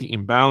about the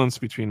imbalance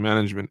between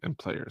management and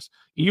players.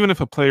 Even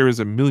if a player is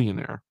a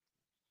millionaire,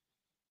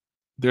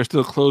 they're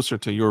still closer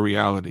to your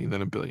reality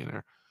than a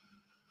billionaire.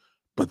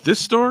 But this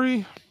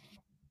story,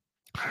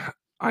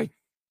 I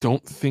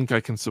don't think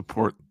I can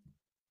support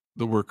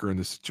the worker in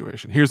this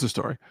situation. Here's the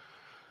story.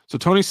 So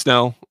Tony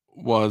Snell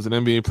was an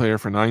NBA player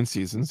for 9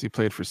 seasons. He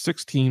played for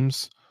 6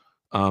 teams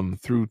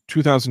through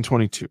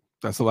 2022.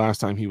 That's the last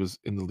time he was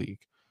in the league.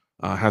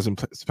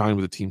 Hasn't signed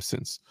with a team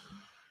since.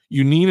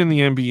 You need in the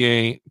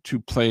NBA to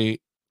play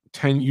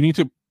 10.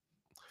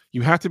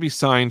 You have to be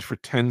signed for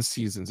 10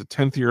 seasons, a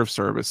 10th year of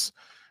service,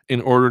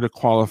 in order to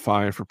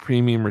qualify for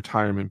premium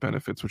retirement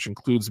benefits, which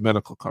includes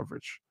medical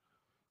coverage,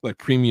 like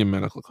premium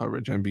medical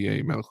coverage,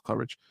 NBA medical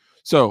coverage.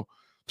 So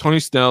Tony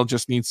Snell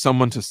just needs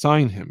someone to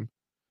sign him,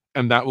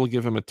 and that will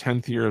give him a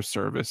 10th year of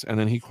service, and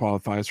then he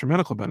qualifies for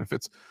medical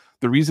benefits.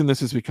 The reason this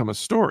has become a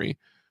story,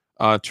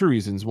 2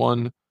 reasons.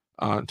 One,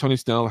 Tony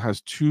Snell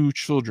has 2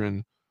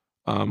 children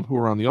who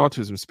are on the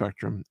autism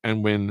spectrum,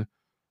 and when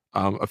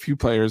a few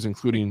players,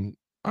 including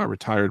a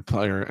retired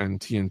player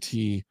and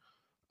TNT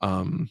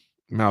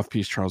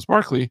mouthpiece Charles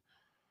Barkley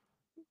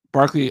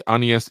on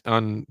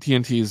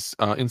TNT's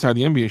Inside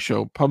the NBA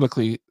show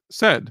publicly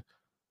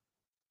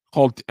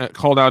called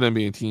out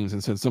NBA teams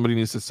and said somebody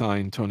needs to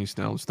sign Tony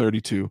Snell. He's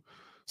 32.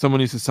 Someone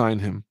needs to sign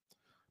him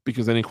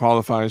because then he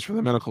qualifies for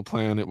the medical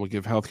plan. It will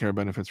give healthcare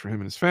benefits for him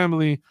and his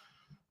family.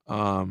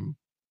 And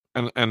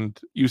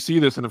you see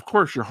this, and of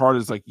course your heart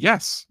is like,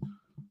 yes,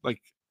 like,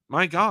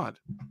 my God.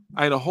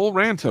 I had a whole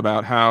rant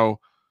about how,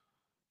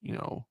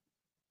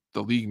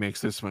 the league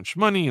makes this much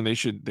money and they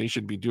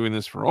should be doing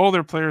this for all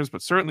their players,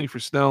 but certainly for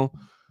Snell.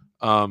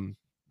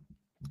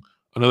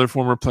 Another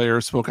former player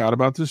spoke out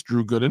about this,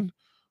 Drew Gooden,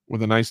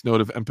 with a nice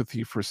note of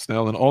empathy for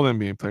Snell and all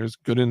NBA players.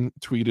 Gooden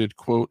tweeted,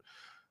 quote,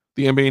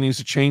 "The NBA needs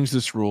to change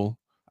this rule.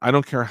 I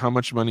don't care how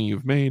much money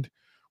you've made.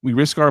 We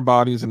risk our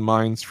bodies and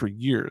minds for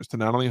years to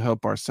not only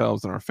help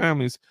ourselves and our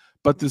families,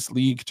 but this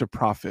league to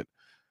profit."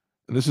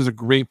 And this is a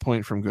great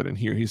point from Gooden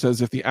here. He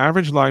says, if the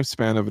average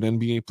lifespan of an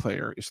NBA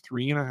player is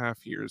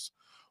 3.5 years,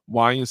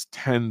 why is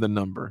 10 the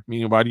number?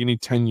 Meaning, why do you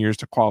need 10 years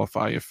to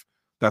qualify if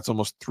that's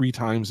almost 3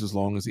 times as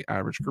long as the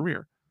average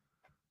career?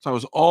 So I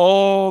was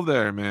all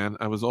there, man.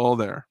 I was all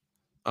there.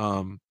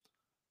 And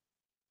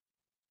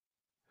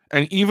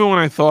even when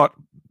I thought,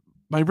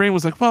 my brain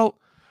was like, well,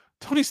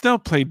 Tony Snell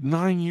played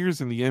 9 years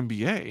in the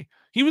NBA.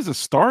 He was a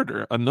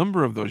starter a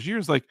number of those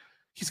years. Like,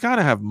 he's got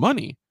to have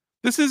money.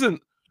 This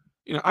isn't,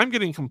 I'm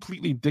getting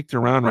completely dicked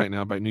around right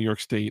now by New York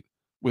State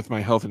with my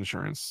health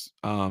insurance.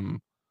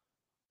 Long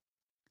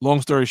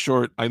story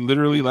short, I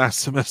literally last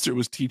semester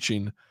was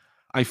teaching.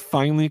 I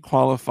finally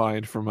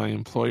qualified for my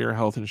employer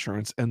health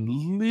insurance, and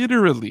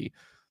literally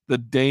the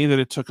day that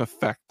it took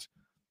effect,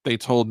 they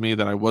told me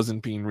that I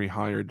wasn't being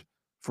rehired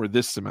for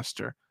this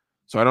semester.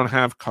 So I don't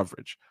have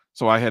coverage.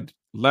 So I had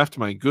left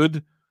my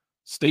good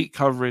state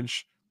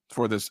coverage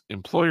for this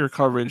employer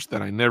coverage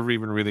that I never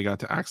even really got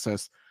to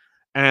access.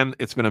 And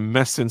it's been a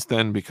mess since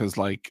then because,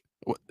 like,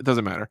 it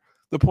doesn't matter.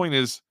 The point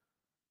is,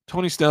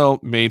 Tony Snell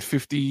made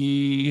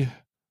he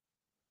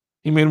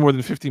made more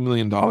than $50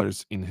 million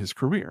in his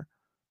career.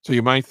 So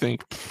you might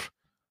think,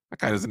 that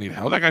guy doesn't need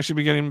help. That guy should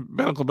be getting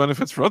medical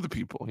benefits for other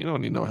people. You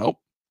don't need no help.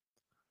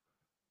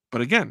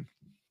 But again,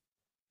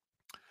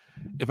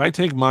 if I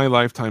take my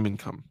lifetime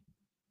income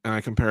and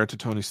I compare it to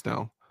Tony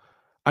Snell,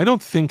 I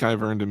don't think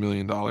I've earned $1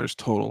 million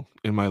total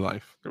in my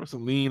life. There were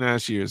some lean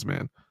ass years,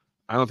 man.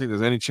 I don't think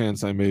there's any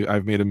chance I've made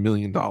 $1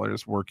 million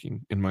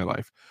working in my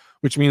life,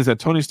 which means that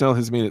Tony Snell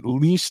has made at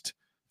least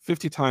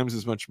 50 times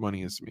as much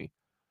money as me.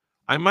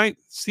 I might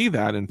see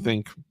that and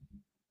think,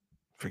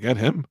 forget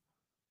him.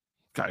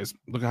 Guys,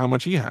 look at how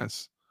much he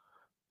has.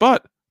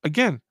 But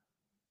again,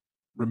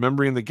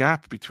 remembering the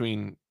gap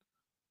between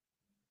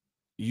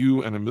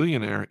you and a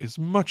millionaire is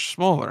much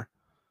smaller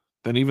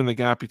than even the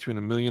gap between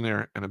a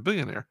millionaire and a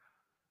billionaire.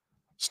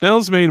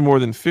 Snell's made more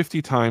than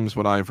 50 times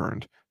what I've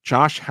earned.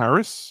 Josh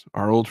Harris,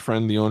 our old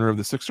friend, the owner of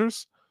the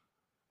Sixers,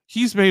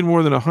 he's made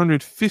more than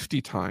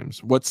 150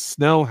 times what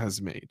Snell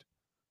has made.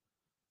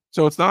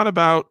 So it's not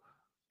about,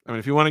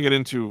 if you want to get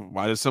into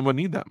why does someone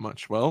need that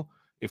much? Well,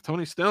 if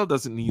Tony Snell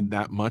doesn't need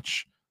that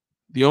much,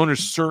 the owners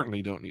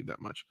certainly don't need that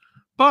much.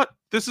 But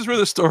this is where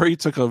the story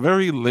took a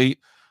very late,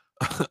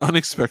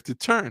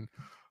 unexpected turn.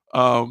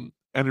 And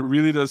it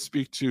really does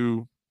speak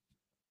to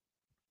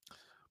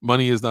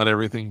money is not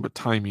everything, but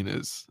timing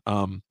is.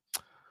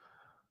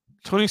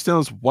 Tony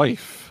Snell's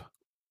wife,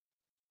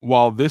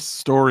 while this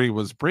story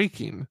was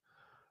breaking,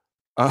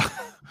 uh,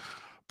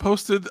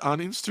 posted on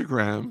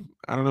Instagram.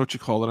 I don't know what you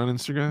call it on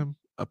Instagram.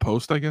 A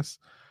post, I guess.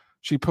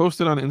 She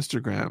posted on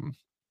Instagram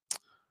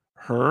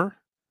her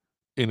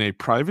in a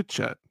private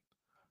jet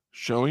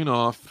showing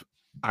off.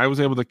 I was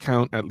able to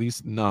count at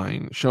least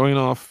 9, showing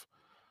off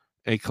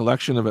a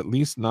collection of at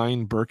least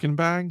 9 Birkin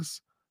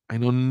bags. I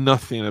know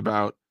nothing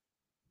about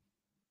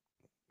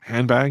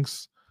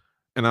handbags.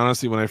 And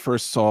honestly, when I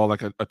first saw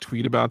like a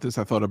tweet about this,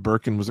 I thought a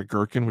Birkin was a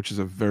gherkin, which is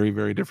a very,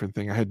 very different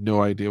thing. I had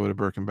no idea what a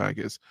Birkin bag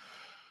is.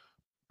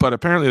 But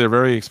apparently they're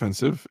very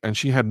expensive. And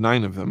she had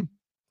 9 of them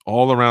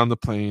all around the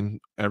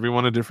plane,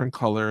 everyone a different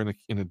color and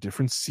in a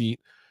different seat.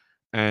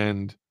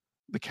 And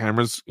the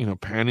camera's,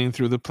 panning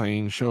through the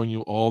plane, showing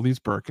you all these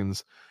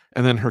Birkins.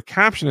 And then her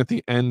caption at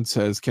the end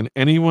says, "Can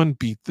anyone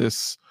beat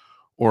this?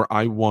 Or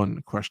I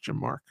won?" ?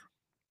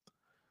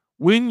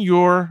 When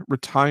your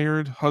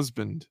retired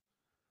husband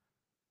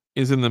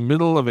is in the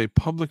middle of a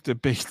public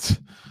debate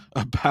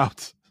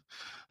about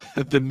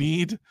the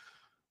need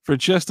for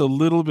just a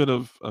little bit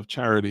of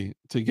charity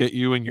to get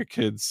you and your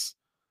kids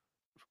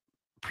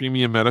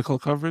premium medical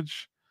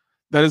coverage,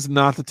 that is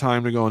not the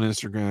time to go on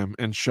Instagram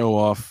and show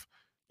off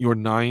your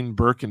 9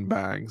 Birkin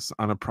bags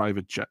on a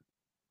private jet.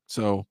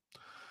 So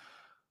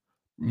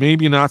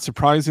maybe not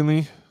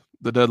surprisingly,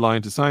 the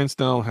deadline to sign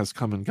Snell has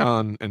come and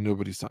gone, and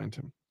nobody signed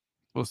him.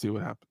 We'll see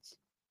what happens.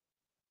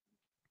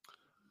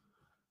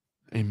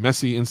 A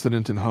messy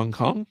incident in Hong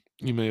Kong.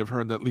 You may have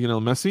heard that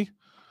Lionel Messi,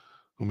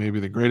 who may be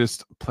the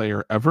greatest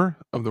player ever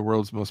of the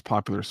world's most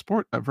popular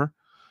sport ever,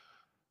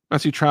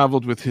 Messi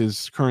traveled with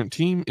his current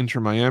team, Inter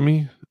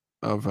Miami,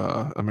 of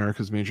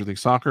America's Major League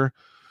Soccer,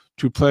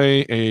 to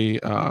play a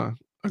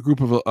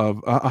group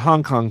of a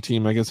Hong Kong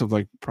team, I guess, of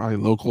like probably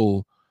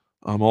local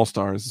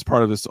all-stars as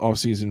part of this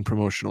off-season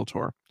promotional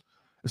tour.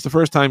 It's the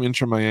first time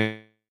Inter Miami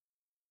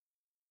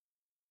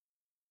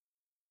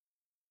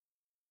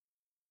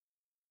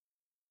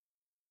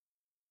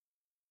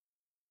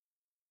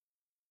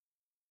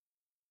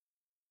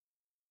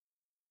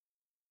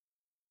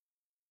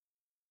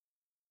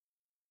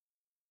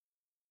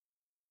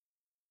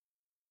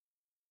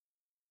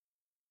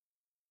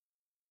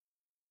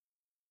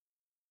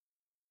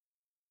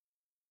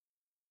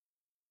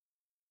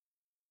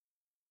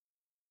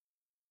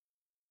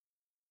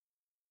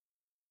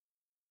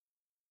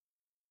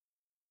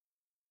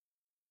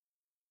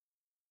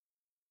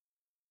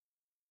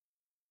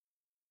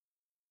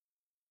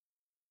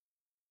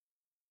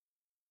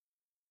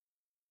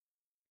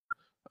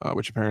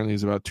which apparently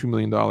is about $2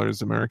 million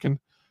American,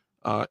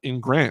 in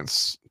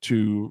grants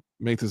to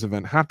make this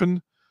event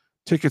happen.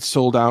 Tickets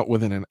sold out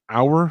within an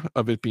hour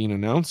of it being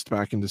announced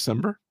back in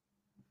December.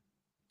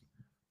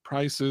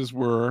 Prices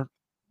were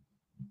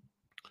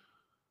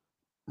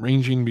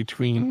ranging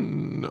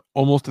between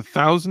almost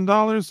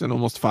 $1,000 and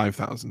almost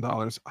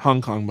 $5,000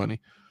 Hong Kong money.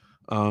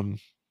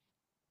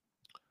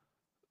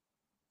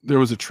 There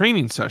was a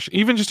training session,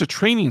 even just a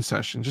training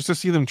session, just to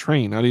see them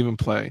train, not even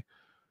play,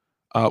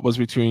 was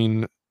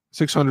between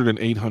 600 and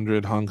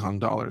 800 Hong Kong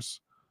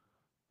dollars.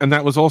 And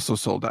that was also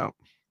sold out.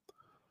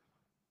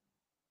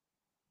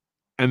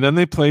 And then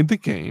they played the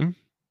game,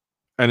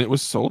 and it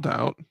was sold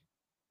out.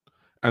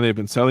 And they've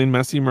been selling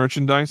Messi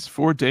merchandise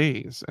for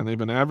days, and they've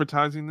been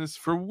advertising this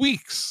for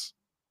weeks.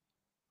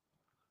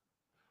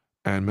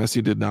 And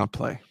Messi did not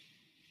play.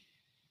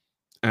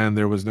 And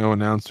there was no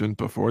announcement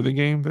before the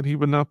game that he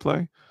would not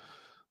play.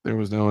 There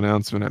was no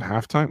announcement at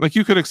halftime. Like,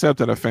 you could accept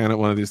that a fan at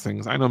one of these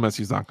things, I know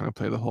Messi's not going to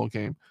play the whole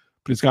game,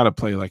 but he's got to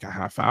play like a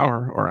half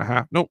hour or a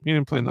half. Nope, he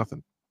didn't play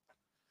nothing.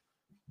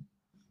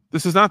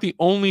 This is not the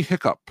only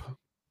hiccup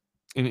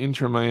in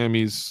Inter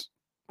Miami's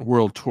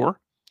world tour.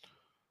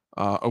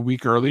 A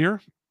week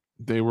earlier,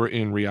 they were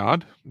in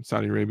Riyadh,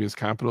 Saudi Arabia's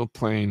capital,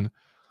 playing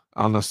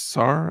Al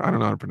Nassr. I don't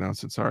know how to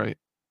pronounce it. Sorry.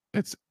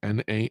 It's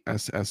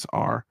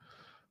Nassr,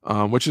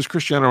 which is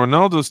Cristiano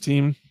Ronaldo's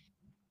team.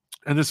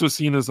 And this was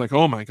seen as like,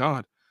 oh my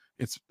God,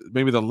 it's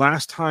maybe the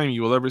last time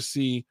you will ever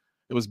see.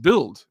 It was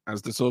billed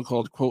as the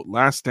so-called, quote,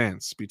 last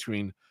dance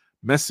between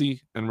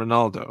Messi and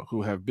Ronaldo,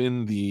 who have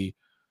been the,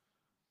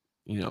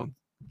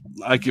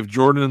 like if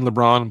Jordan and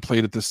LeBron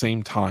played at the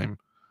same time,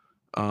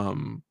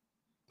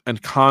 and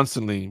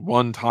constantly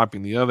one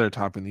topping the other,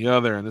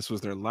 and this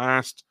was their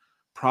last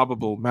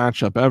probable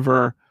matchup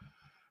ever.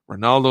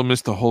 Ronaldo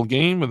missed the whole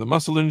game with a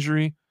muscle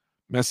injury.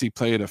 Messi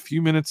played a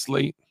few minutes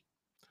late.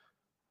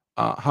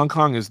 Hong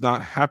Kong is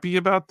not happy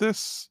about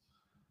this.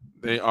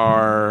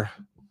 The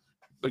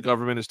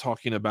government is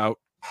talking about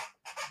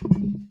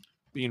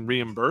being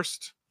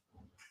reimbursed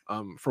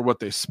for what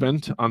they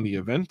spent on the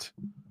event.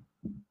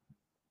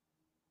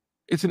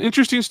 It's an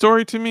interesting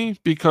story to me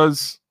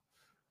because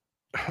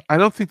I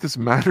don't think this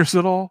matters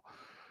at all,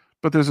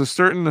 but there's a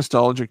certain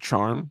nostalgic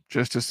charm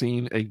just to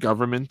seeing a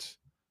government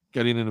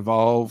getting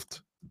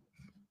involved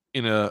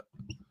in a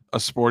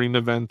sporting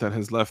event that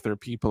has left their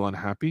people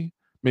unhappy.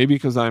 Maybe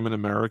because I'm an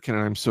American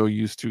and I'm so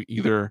used to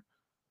either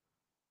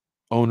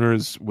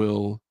owners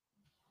will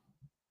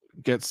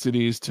get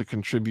cities to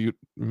contribute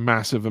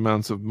massive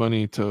amounts of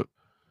money to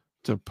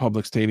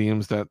public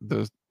stadiums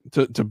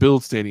to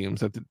build stadiums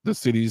that the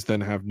cities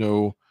then have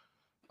no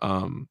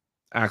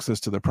access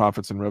to the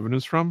profits and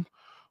revenues from,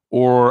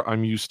 or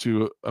I'm used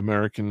to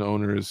American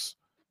owners,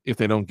 if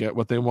they don't get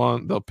what they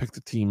want, they'll pick the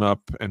team up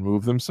and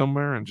move them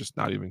somewhere and just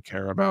not even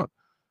care about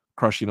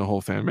crushing a whole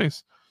fan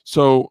base.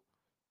 So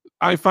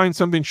I find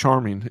something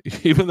charming,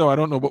 even though I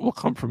don't know what will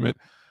come from it.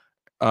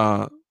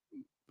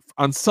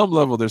 On some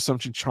level, there's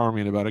something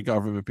charming about a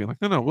government being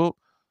like, no,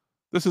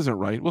 this isn't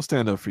right. We'll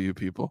stand up for you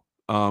people.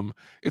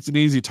 It's an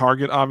easy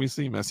target,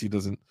 obviously. Messi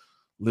doesn't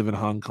live in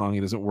Hong Kong. He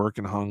doesn't work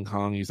in Hong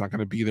Kong. He's not going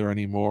to be there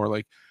anymore.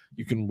 Like,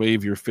 you can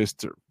wave your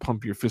fist or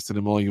pump your fist at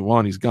him all you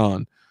want. He's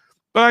gone.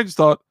 But I just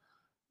thought,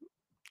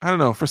 I don't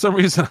know, for some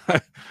reason,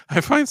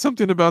 I find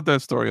something about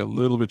that story a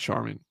little bit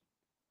charming.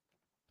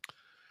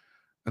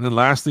 And then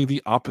lastly,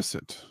 the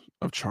opposite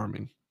of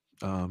charming.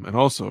 And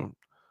also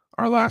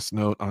our last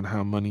note on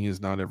how money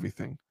is not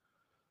everything.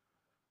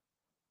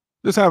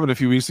 This happened a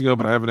few weeks ago,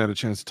 but I haven't had a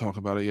chance to talk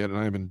about it yet, and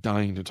I've been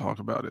dying to talk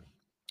about it.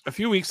 A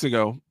few weeks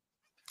ago,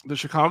 the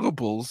Chicago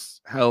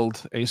Bulls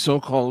held a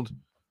so-called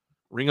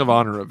Ring of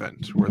Honor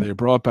event where they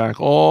brought back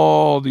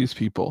all these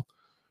people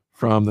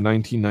from the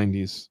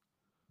 1990s,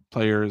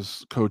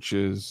 players,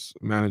 coaches,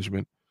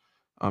 management,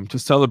 to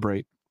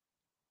celebrate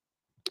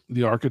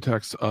the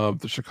architects of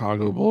the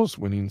Chicago Bulls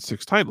winning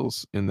 6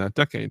 titles in that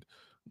decade.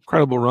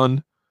 Incredible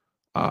run.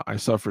 I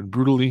suffered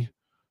brutally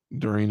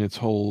during its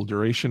whole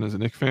duration as a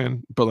Knicks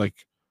fan, but like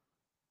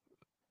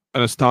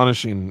an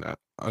astonishing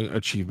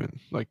achievement,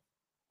 like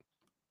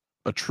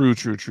a true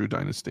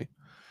dynasty.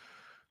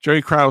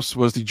 Jerry Krause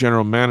was the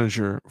general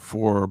manager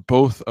for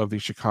both of the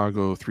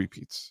Chicago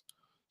three-peats.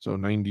 So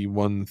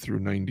 91 through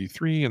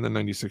 93 and then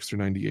 96 through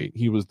 98.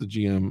 He was the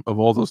GM of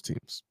all those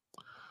teams.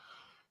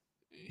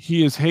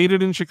 He is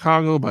hated in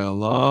Chicago by a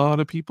lot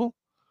of people.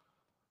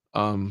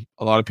 A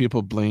lot of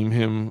people blame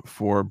him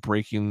for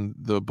breaking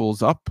the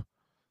Bulls up.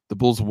 The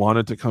Bulls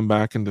wanted to come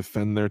back and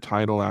defend their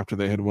title after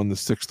they had won the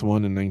 6th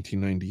one in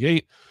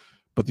 1998,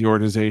 but the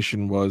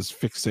organization was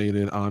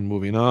fixated on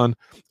moving on.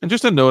 And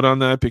just a note on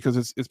that, because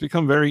it's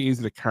become very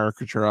easy to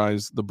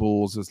caricaturize the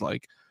Bulls as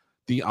like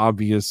the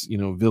obvious,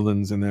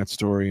 villains in that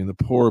story, and the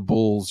poor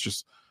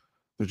Bulls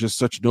they're just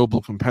such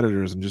noble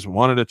competitors and just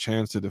wanted a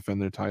chance to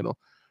defend their title.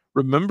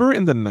 Remember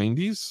in the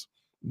 90s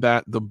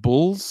that the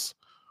Bulls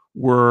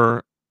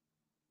were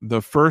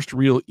the first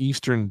real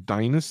Eastern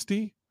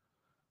dynasty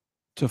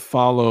to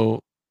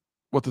follow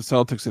what the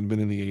Celtics had been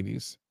in the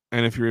 80s.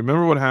 And if you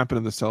remember what happened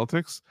in the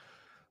Celtics,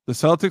 The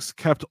Celtics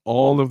kept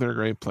all of their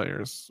great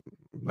players: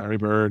 Larry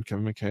Bird,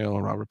 Kevin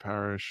McHale, Robert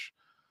Parrish,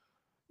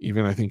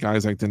 even I think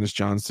guys like Dennis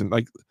Johnson.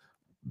 Like,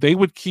 they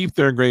would keep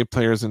their great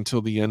players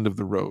until the end of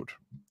the road.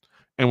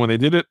 And when they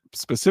did it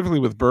specifically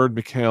with Bird,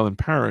 McHale, and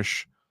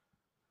Parrish,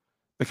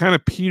 they kind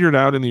of petered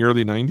out in the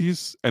early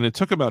 90s, and it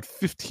took about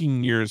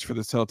 15 years for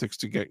the Celtics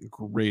to get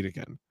great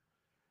again.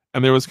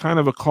 And there was kind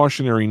of a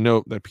cautionary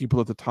note that people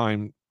at the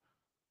time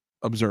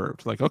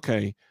observed, like,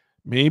 okay,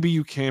 maybe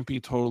you can't be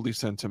totally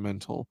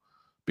sentimental,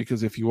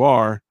 because if you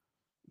are,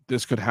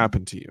 this could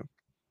happen to you.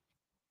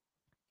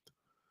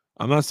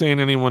 I'm not saying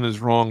anyone is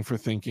wrong for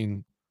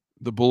thinking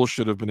the Bulls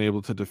should have been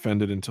able to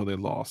defend it until they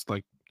lost.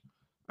 Like,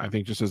 I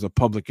think just as a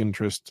public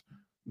interest,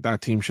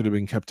 that team should have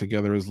been kept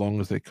together as long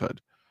as they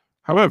could.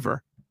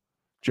 However,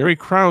 Jerry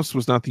Krause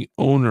was not the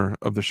owner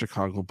of the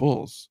Chicago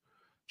Bulls.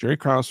 Jerry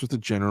Krause was the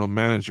general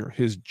manager.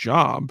 His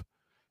job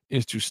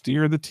is to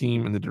steer the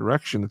team in the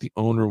direction that the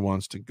owner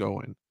wants to go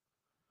in.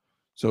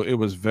 So it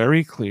was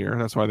very clear.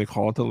 That's why they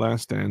call it the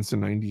Last Dance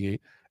in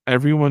 '98.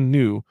 Everyone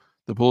knew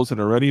the Bulls had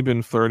already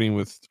been flirting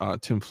with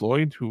Tim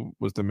Floyd, who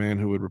was the man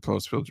who would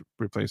replace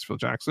Phil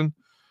Jackson.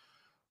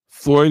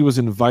 Floyd was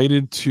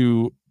invited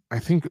to, I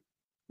think,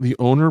 the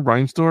owner,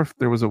 Reinsdorf.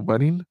 There was a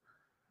wedding,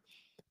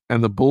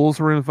 and the Bulls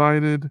were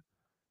invited,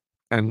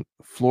 and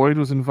Floyd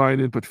was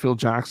invited, but Phil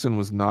Jackson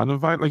was not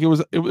invited. Like,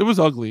 it was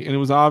ugly, and it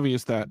was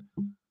obvious that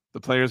the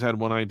players had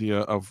one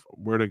idea of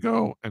where to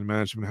go, and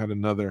management had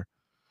another.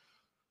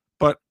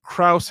 But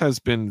Krause has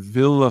been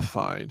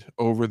vilified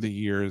over the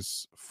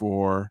years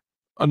for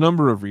a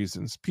number of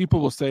reasons. People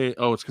will say,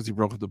 oh, it's because he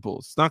broke up the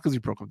Bulls. It's not because he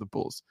broke up the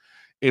Bulls.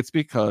 It's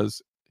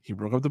because he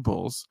broke up the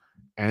Bulls,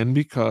 and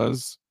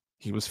because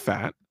he was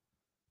fat,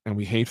 and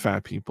we hate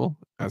fat people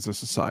as a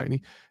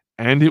society.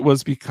 And it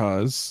was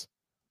because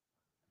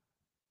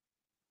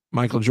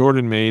Michael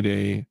Jordan made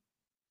a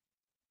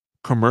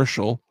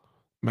commercial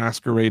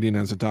masquerading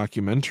as a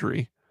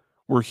documentary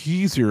where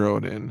he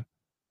zeroed in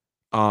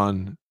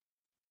on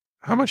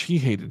how much he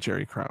hated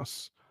Jerry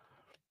Krause,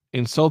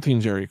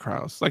 insulting Jerry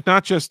Krause, like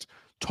not just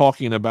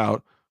talking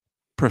about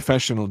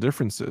professional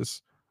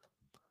differences.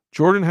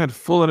 Jordan had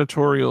full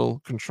editorial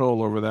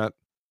control over that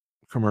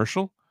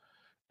commercial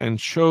and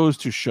chose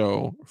to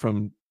show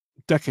from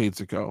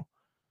decades ago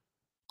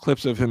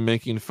clips of him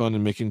making fun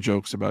and making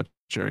jokes about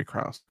Jerry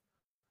Krause.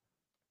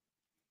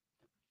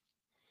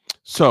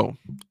 So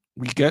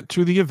we get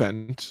to the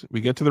event. We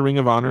get to the Ring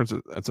of Honor.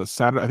 It's a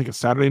Saturday, I think a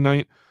Saturday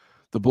night.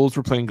 The Bulls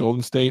were playing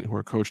Golden State, who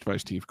were coached by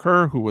Steve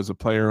Kerr, who was a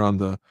player on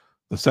the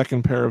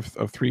second pair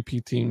of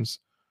three-peat teams.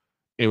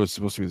 It was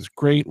supposed to be this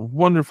great,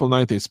 wonderful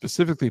night. They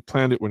specifically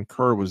planned it when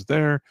Kerr was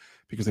there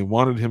because they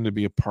wanted him to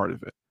be a part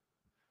of it.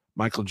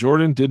 Michael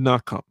Jordan did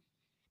not come.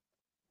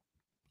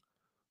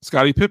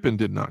 Scottie Pippen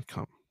did not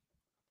come.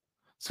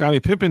 Scottie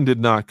Pippen did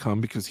not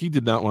come because he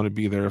did not want to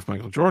be there if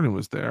Michael Jordan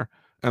was there.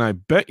 And I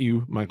bet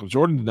you Michael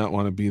Jordan did not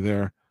want to be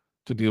there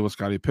to deal with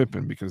Scottie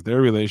Pippen because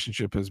their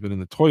relationship has been in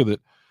the toilet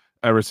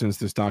ever since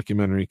this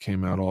documentary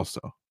came out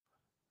also.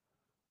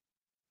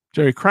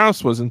 Jerry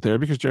Krause wasn't there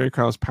because Jerry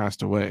Krause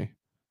passed away,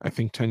 I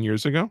think 10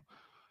 years ago.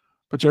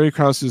 But Jerry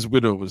Krause's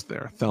widow was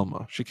there,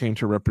 Thelma. She came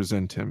to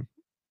represent him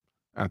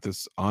at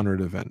this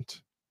honored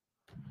event.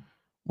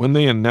 When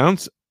they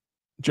announced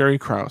Jerry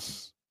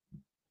Krause,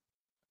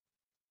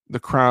 the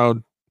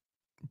crowd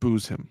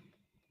boos him.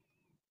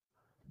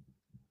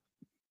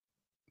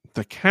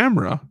 The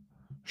camera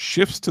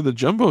shifts to the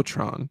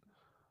Jumbotron.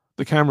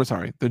 The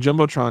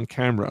Jumbotron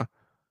camera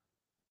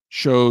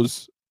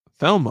shows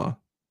Thelma,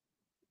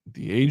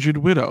 the aged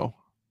widow,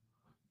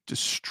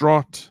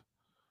 distraught,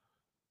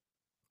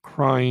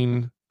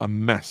 crying a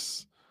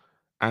mess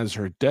as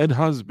her dead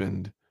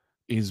husband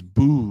is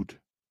booed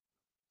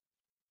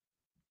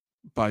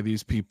by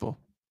these people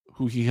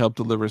who he helped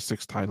deliver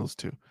 6 titles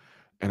to.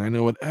 And I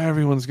know what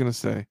everyone's going to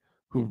say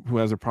who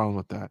has a problem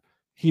with that.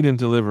 He didn't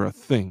deliver a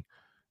thing.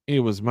 It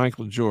was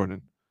Michael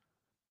Jordan.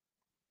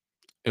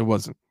 It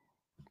wasn't.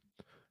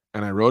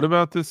 And I wrote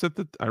about this a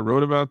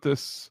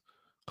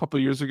couple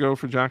of years ago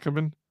for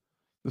Jacobin.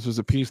 This was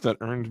a piece that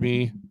earned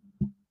me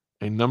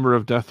a number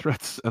of death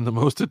threats and the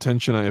most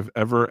attention I have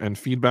ever and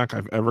feedback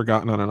I've ever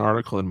gotten on an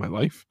article in my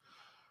life.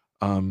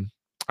 I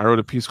wrote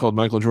a piece called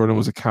Michael Jordan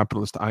Was a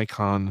Capitalist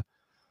Icon.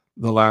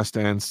 The Last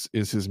Dance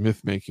is his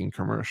myth-making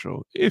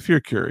commercial. If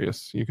you're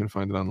curious, you can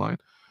find it online.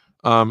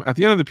 At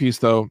the end of the piece,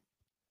 though,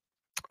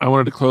 I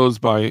wanted to close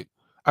by,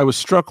 I was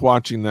struck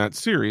watching that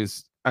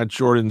series at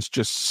Jordan's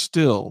just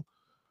still.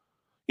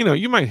 You know,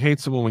 you might hate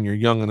someone when you're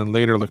young and then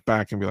later look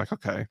back and be like,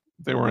 okay,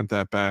 they weren't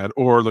that bad.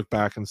 Or look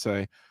back and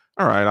say,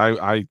 all right,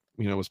 I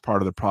was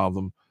part of the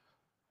problem.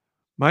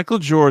 Michael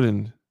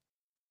Jordan,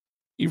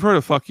 you've heard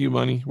of fuck you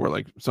money, where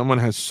like someone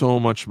has so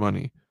much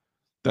money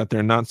that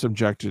they're not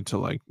subjected to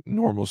like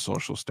normal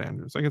social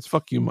standards. Like, it's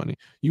fuck you money.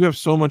 You have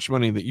so much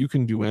money that you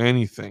can do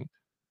anything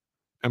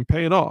and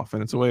pay it off.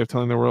 And it's a way of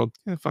telling the world,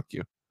 yeah, fuck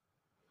you.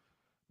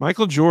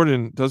 Michael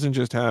Jordan doesn't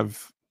just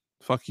have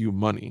fuck you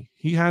money.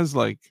 He has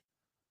like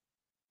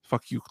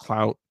fuck you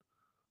clout,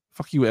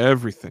 fuck you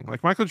everything.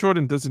 Like, Michael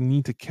Jordan doesn't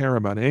need to care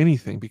about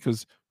anything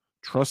because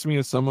Trust me,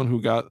 as someone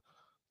who got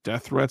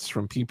death threats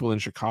from people in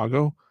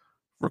Chicago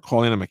for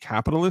calling him a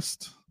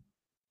capitalist.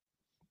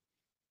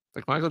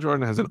 Like, Michael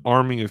Jordan has an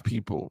army of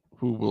people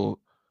who will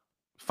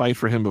fight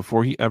for him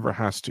before he ever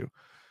has to.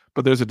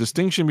 But there's a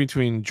distinction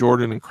between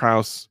Jordan and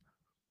Krause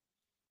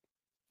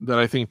that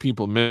I think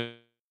people miss.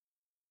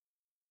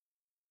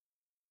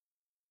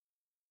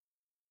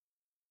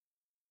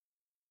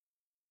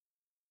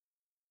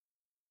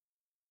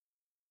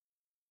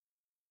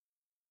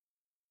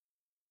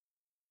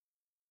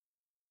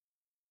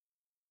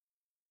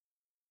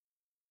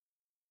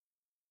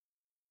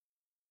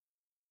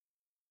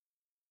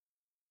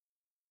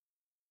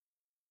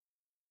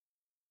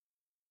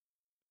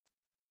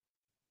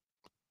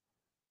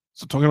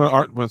 So talking about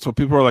art, so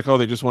people are like, oh,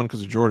 they just won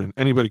because of Jordan.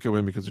 Anybody could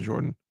win because of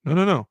Jordan.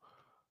 No.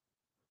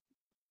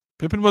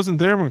 Pippen wasn't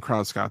there when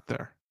Krause got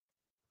there.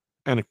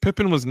 And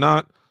Pippen was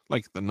not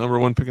like the number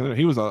one pick.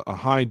 He was a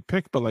high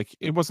pick, but like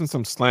it wasn't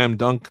some slam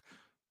dunk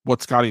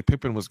what Scottie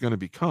Pippen was going to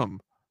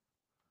become.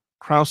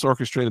 Krause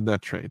orchestrated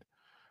that trade.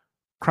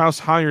 Krause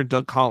hired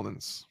Doug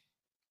Collins,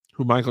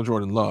 who Michael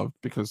Jordan loved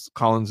because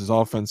Collins'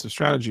 offensive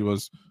strategy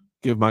was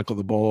give Michael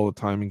the ball all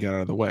the time and get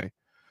out of the way.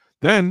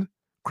 Then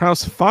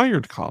Krause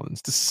fired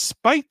Collins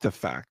despite the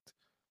fact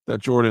that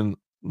Jordan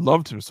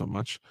loved him so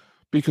much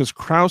because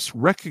Krause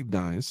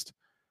recognized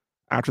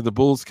after the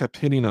Bulls kept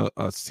hitting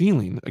a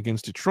ceiling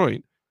against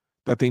Detroit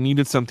that they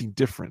needed something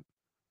different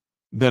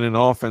than an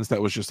offense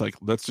that was just like,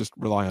 let's just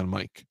rely on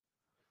Mike.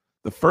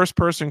 The first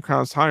person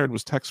Krause hired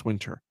was Tex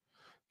Winter.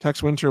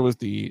 Tex Winter was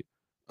the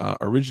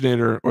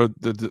originator, or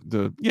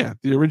the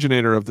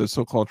originator of the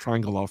so-called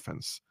triangle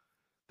offense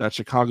that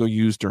Chicago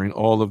used during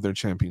all of their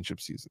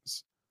championship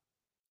seasons.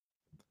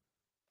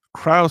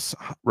 Krause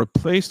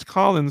replaced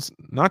Collins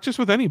not just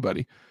with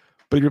anybody,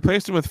 but he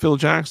replaced him with Phil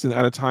Jackson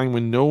at a time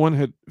when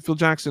Phil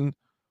Jackson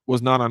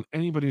was not on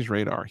anybody's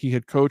radar. He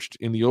had coached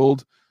in the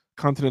old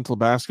Continental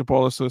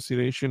Basketball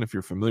Association. If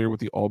you're familiar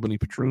with the Albany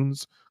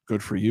Patroons,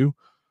 good for you.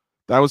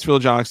 That was Phil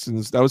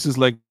Jackson's. That was his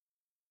leg.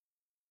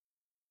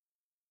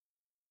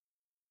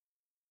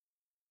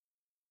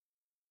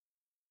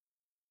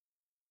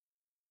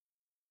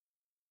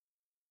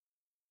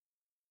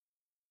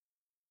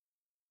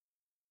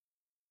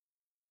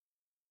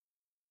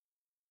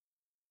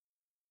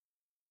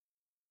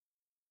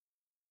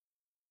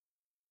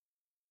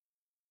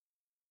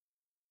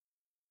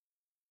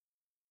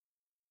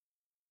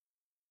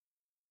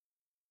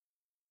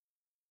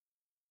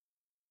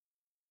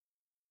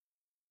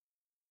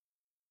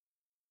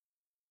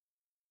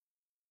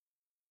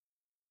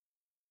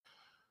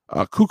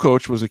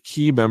 Kukoc was a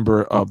key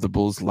member of the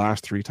Bulls'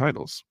 last three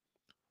titles.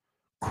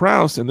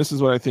 Krause, and this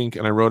is what I think,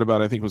 and I wrote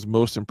about, I think was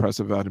most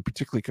impressive about it,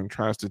 particularly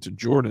contrasted to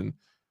Jordan,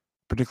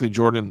 particularly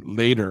Jordan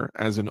later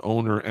as an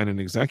owner and an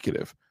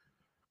executive.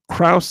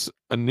 Krause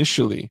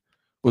initially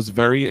was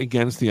very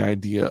against the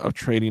idea of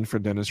trading for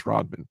Dennis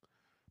Rodman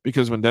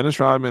because when Dennis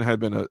Rodman had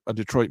been a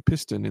Detroit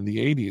Piston in the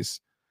 80s,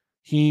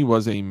 he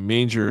was a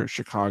major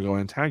Chicago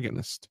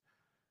antagonist.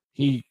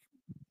 He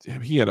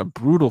had a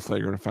brutal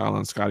flagrant foul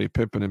on Scottie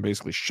Pippen and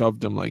basically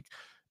shoved him like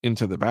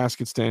into the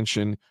basket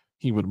stanchion.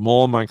 He would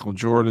maul Michael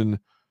Jordan.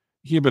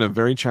 He had been a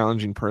very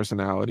challenging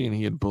personality and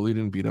he had bullied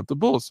and beat up the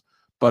Bulls.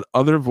 But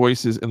other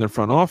voices in the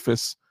front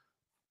office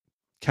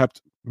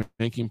kept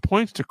making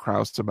points to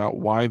Krause about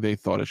why they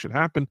thought it should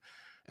happen.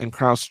 And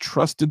Krause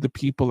trusted the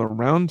people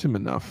around him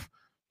enough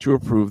to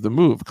approve the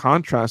move.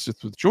 Contrasted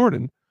with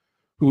Jordan,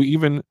 who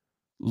even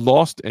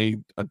lost a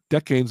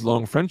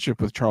decades-long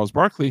friendship with Charles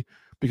Barkley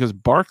because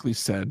Barkley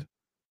said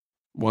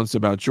once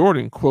about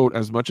Jordan, quote,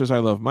 as much as I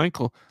love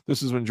Michael,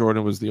 this is when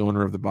Jordan was the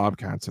owner of the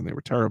Bobcats and they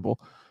were terrible.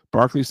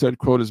 Barkley said,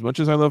 quote, as much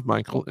as I love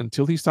Michael,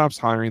 until he stops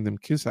hiring them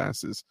kiss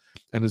asses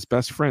and his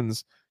best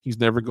friends, he's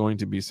never going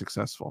to be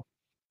successful.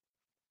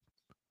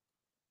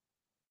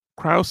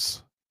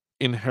 Krause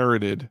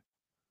inherited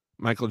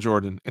Michael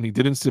Jordan, and he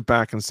didn't sit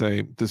back and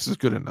say, this is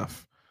good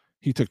enough.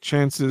 He took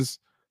chances,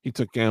 he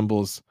took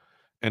gambles,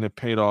 and it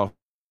paid off.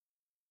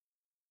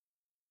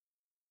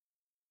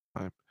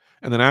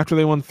 And then after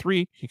they won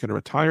 3, he could have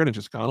retired and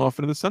just gone off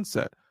into the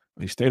sunset.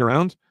 But he stayed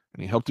around,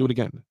 and he helped do it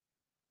again.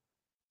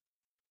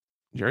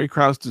 Jerry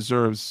Krause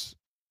deserves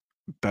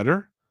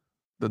better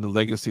than the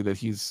legacy that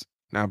he's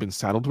now been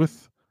saddled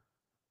with.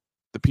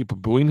 The people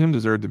booing him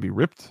deserve to be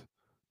ripped,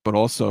 but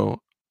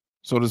also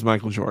so does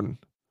Michael Jordan.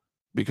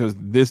 Because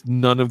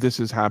none of this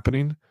is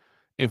happening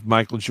if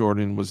Michael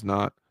Jordan was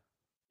not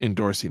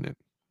endorsing it.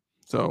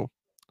 So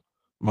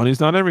money's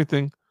not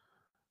everything.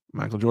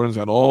 Michael Jordan's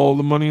got all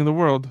the money in the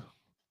world.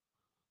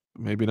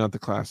 Maybe not the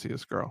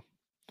classiest girl.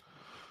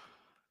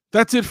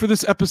 That's it for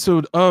this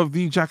episode of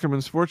the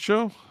Jackerman Sports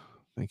Show.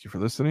 Thank you for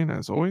listening,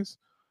 as always.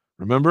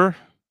 Remember,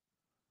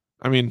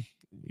 I mean,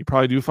 you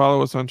probably do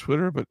follow us on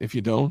Twitter, but if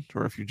you don't,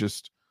 or if you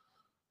just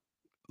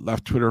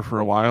left Twitter for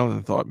a while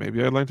and thought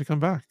maybe I'd like to come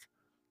back,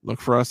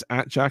 look for us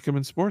at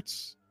Jackerman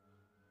Sports.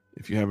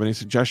 If you have any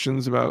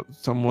suggestions about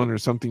someone or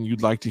something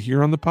you'd like to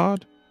hear on the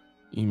pod,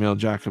 email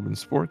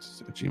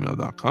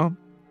jacobinsports@gmail.com.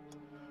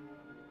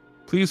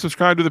 Please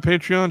subscribe to the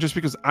Patreon. Just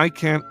because I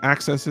can't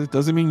access it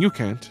doesn't mean you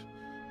can't.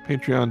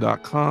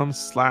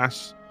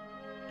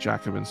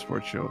 patreon.com/Jacobin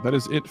Sports Show. That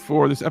is it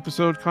for this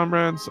episode,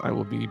 comrades. I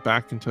will be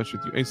back in touch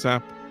with you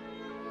ASAP.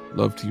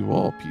 Love to you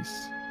all.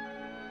 Peace.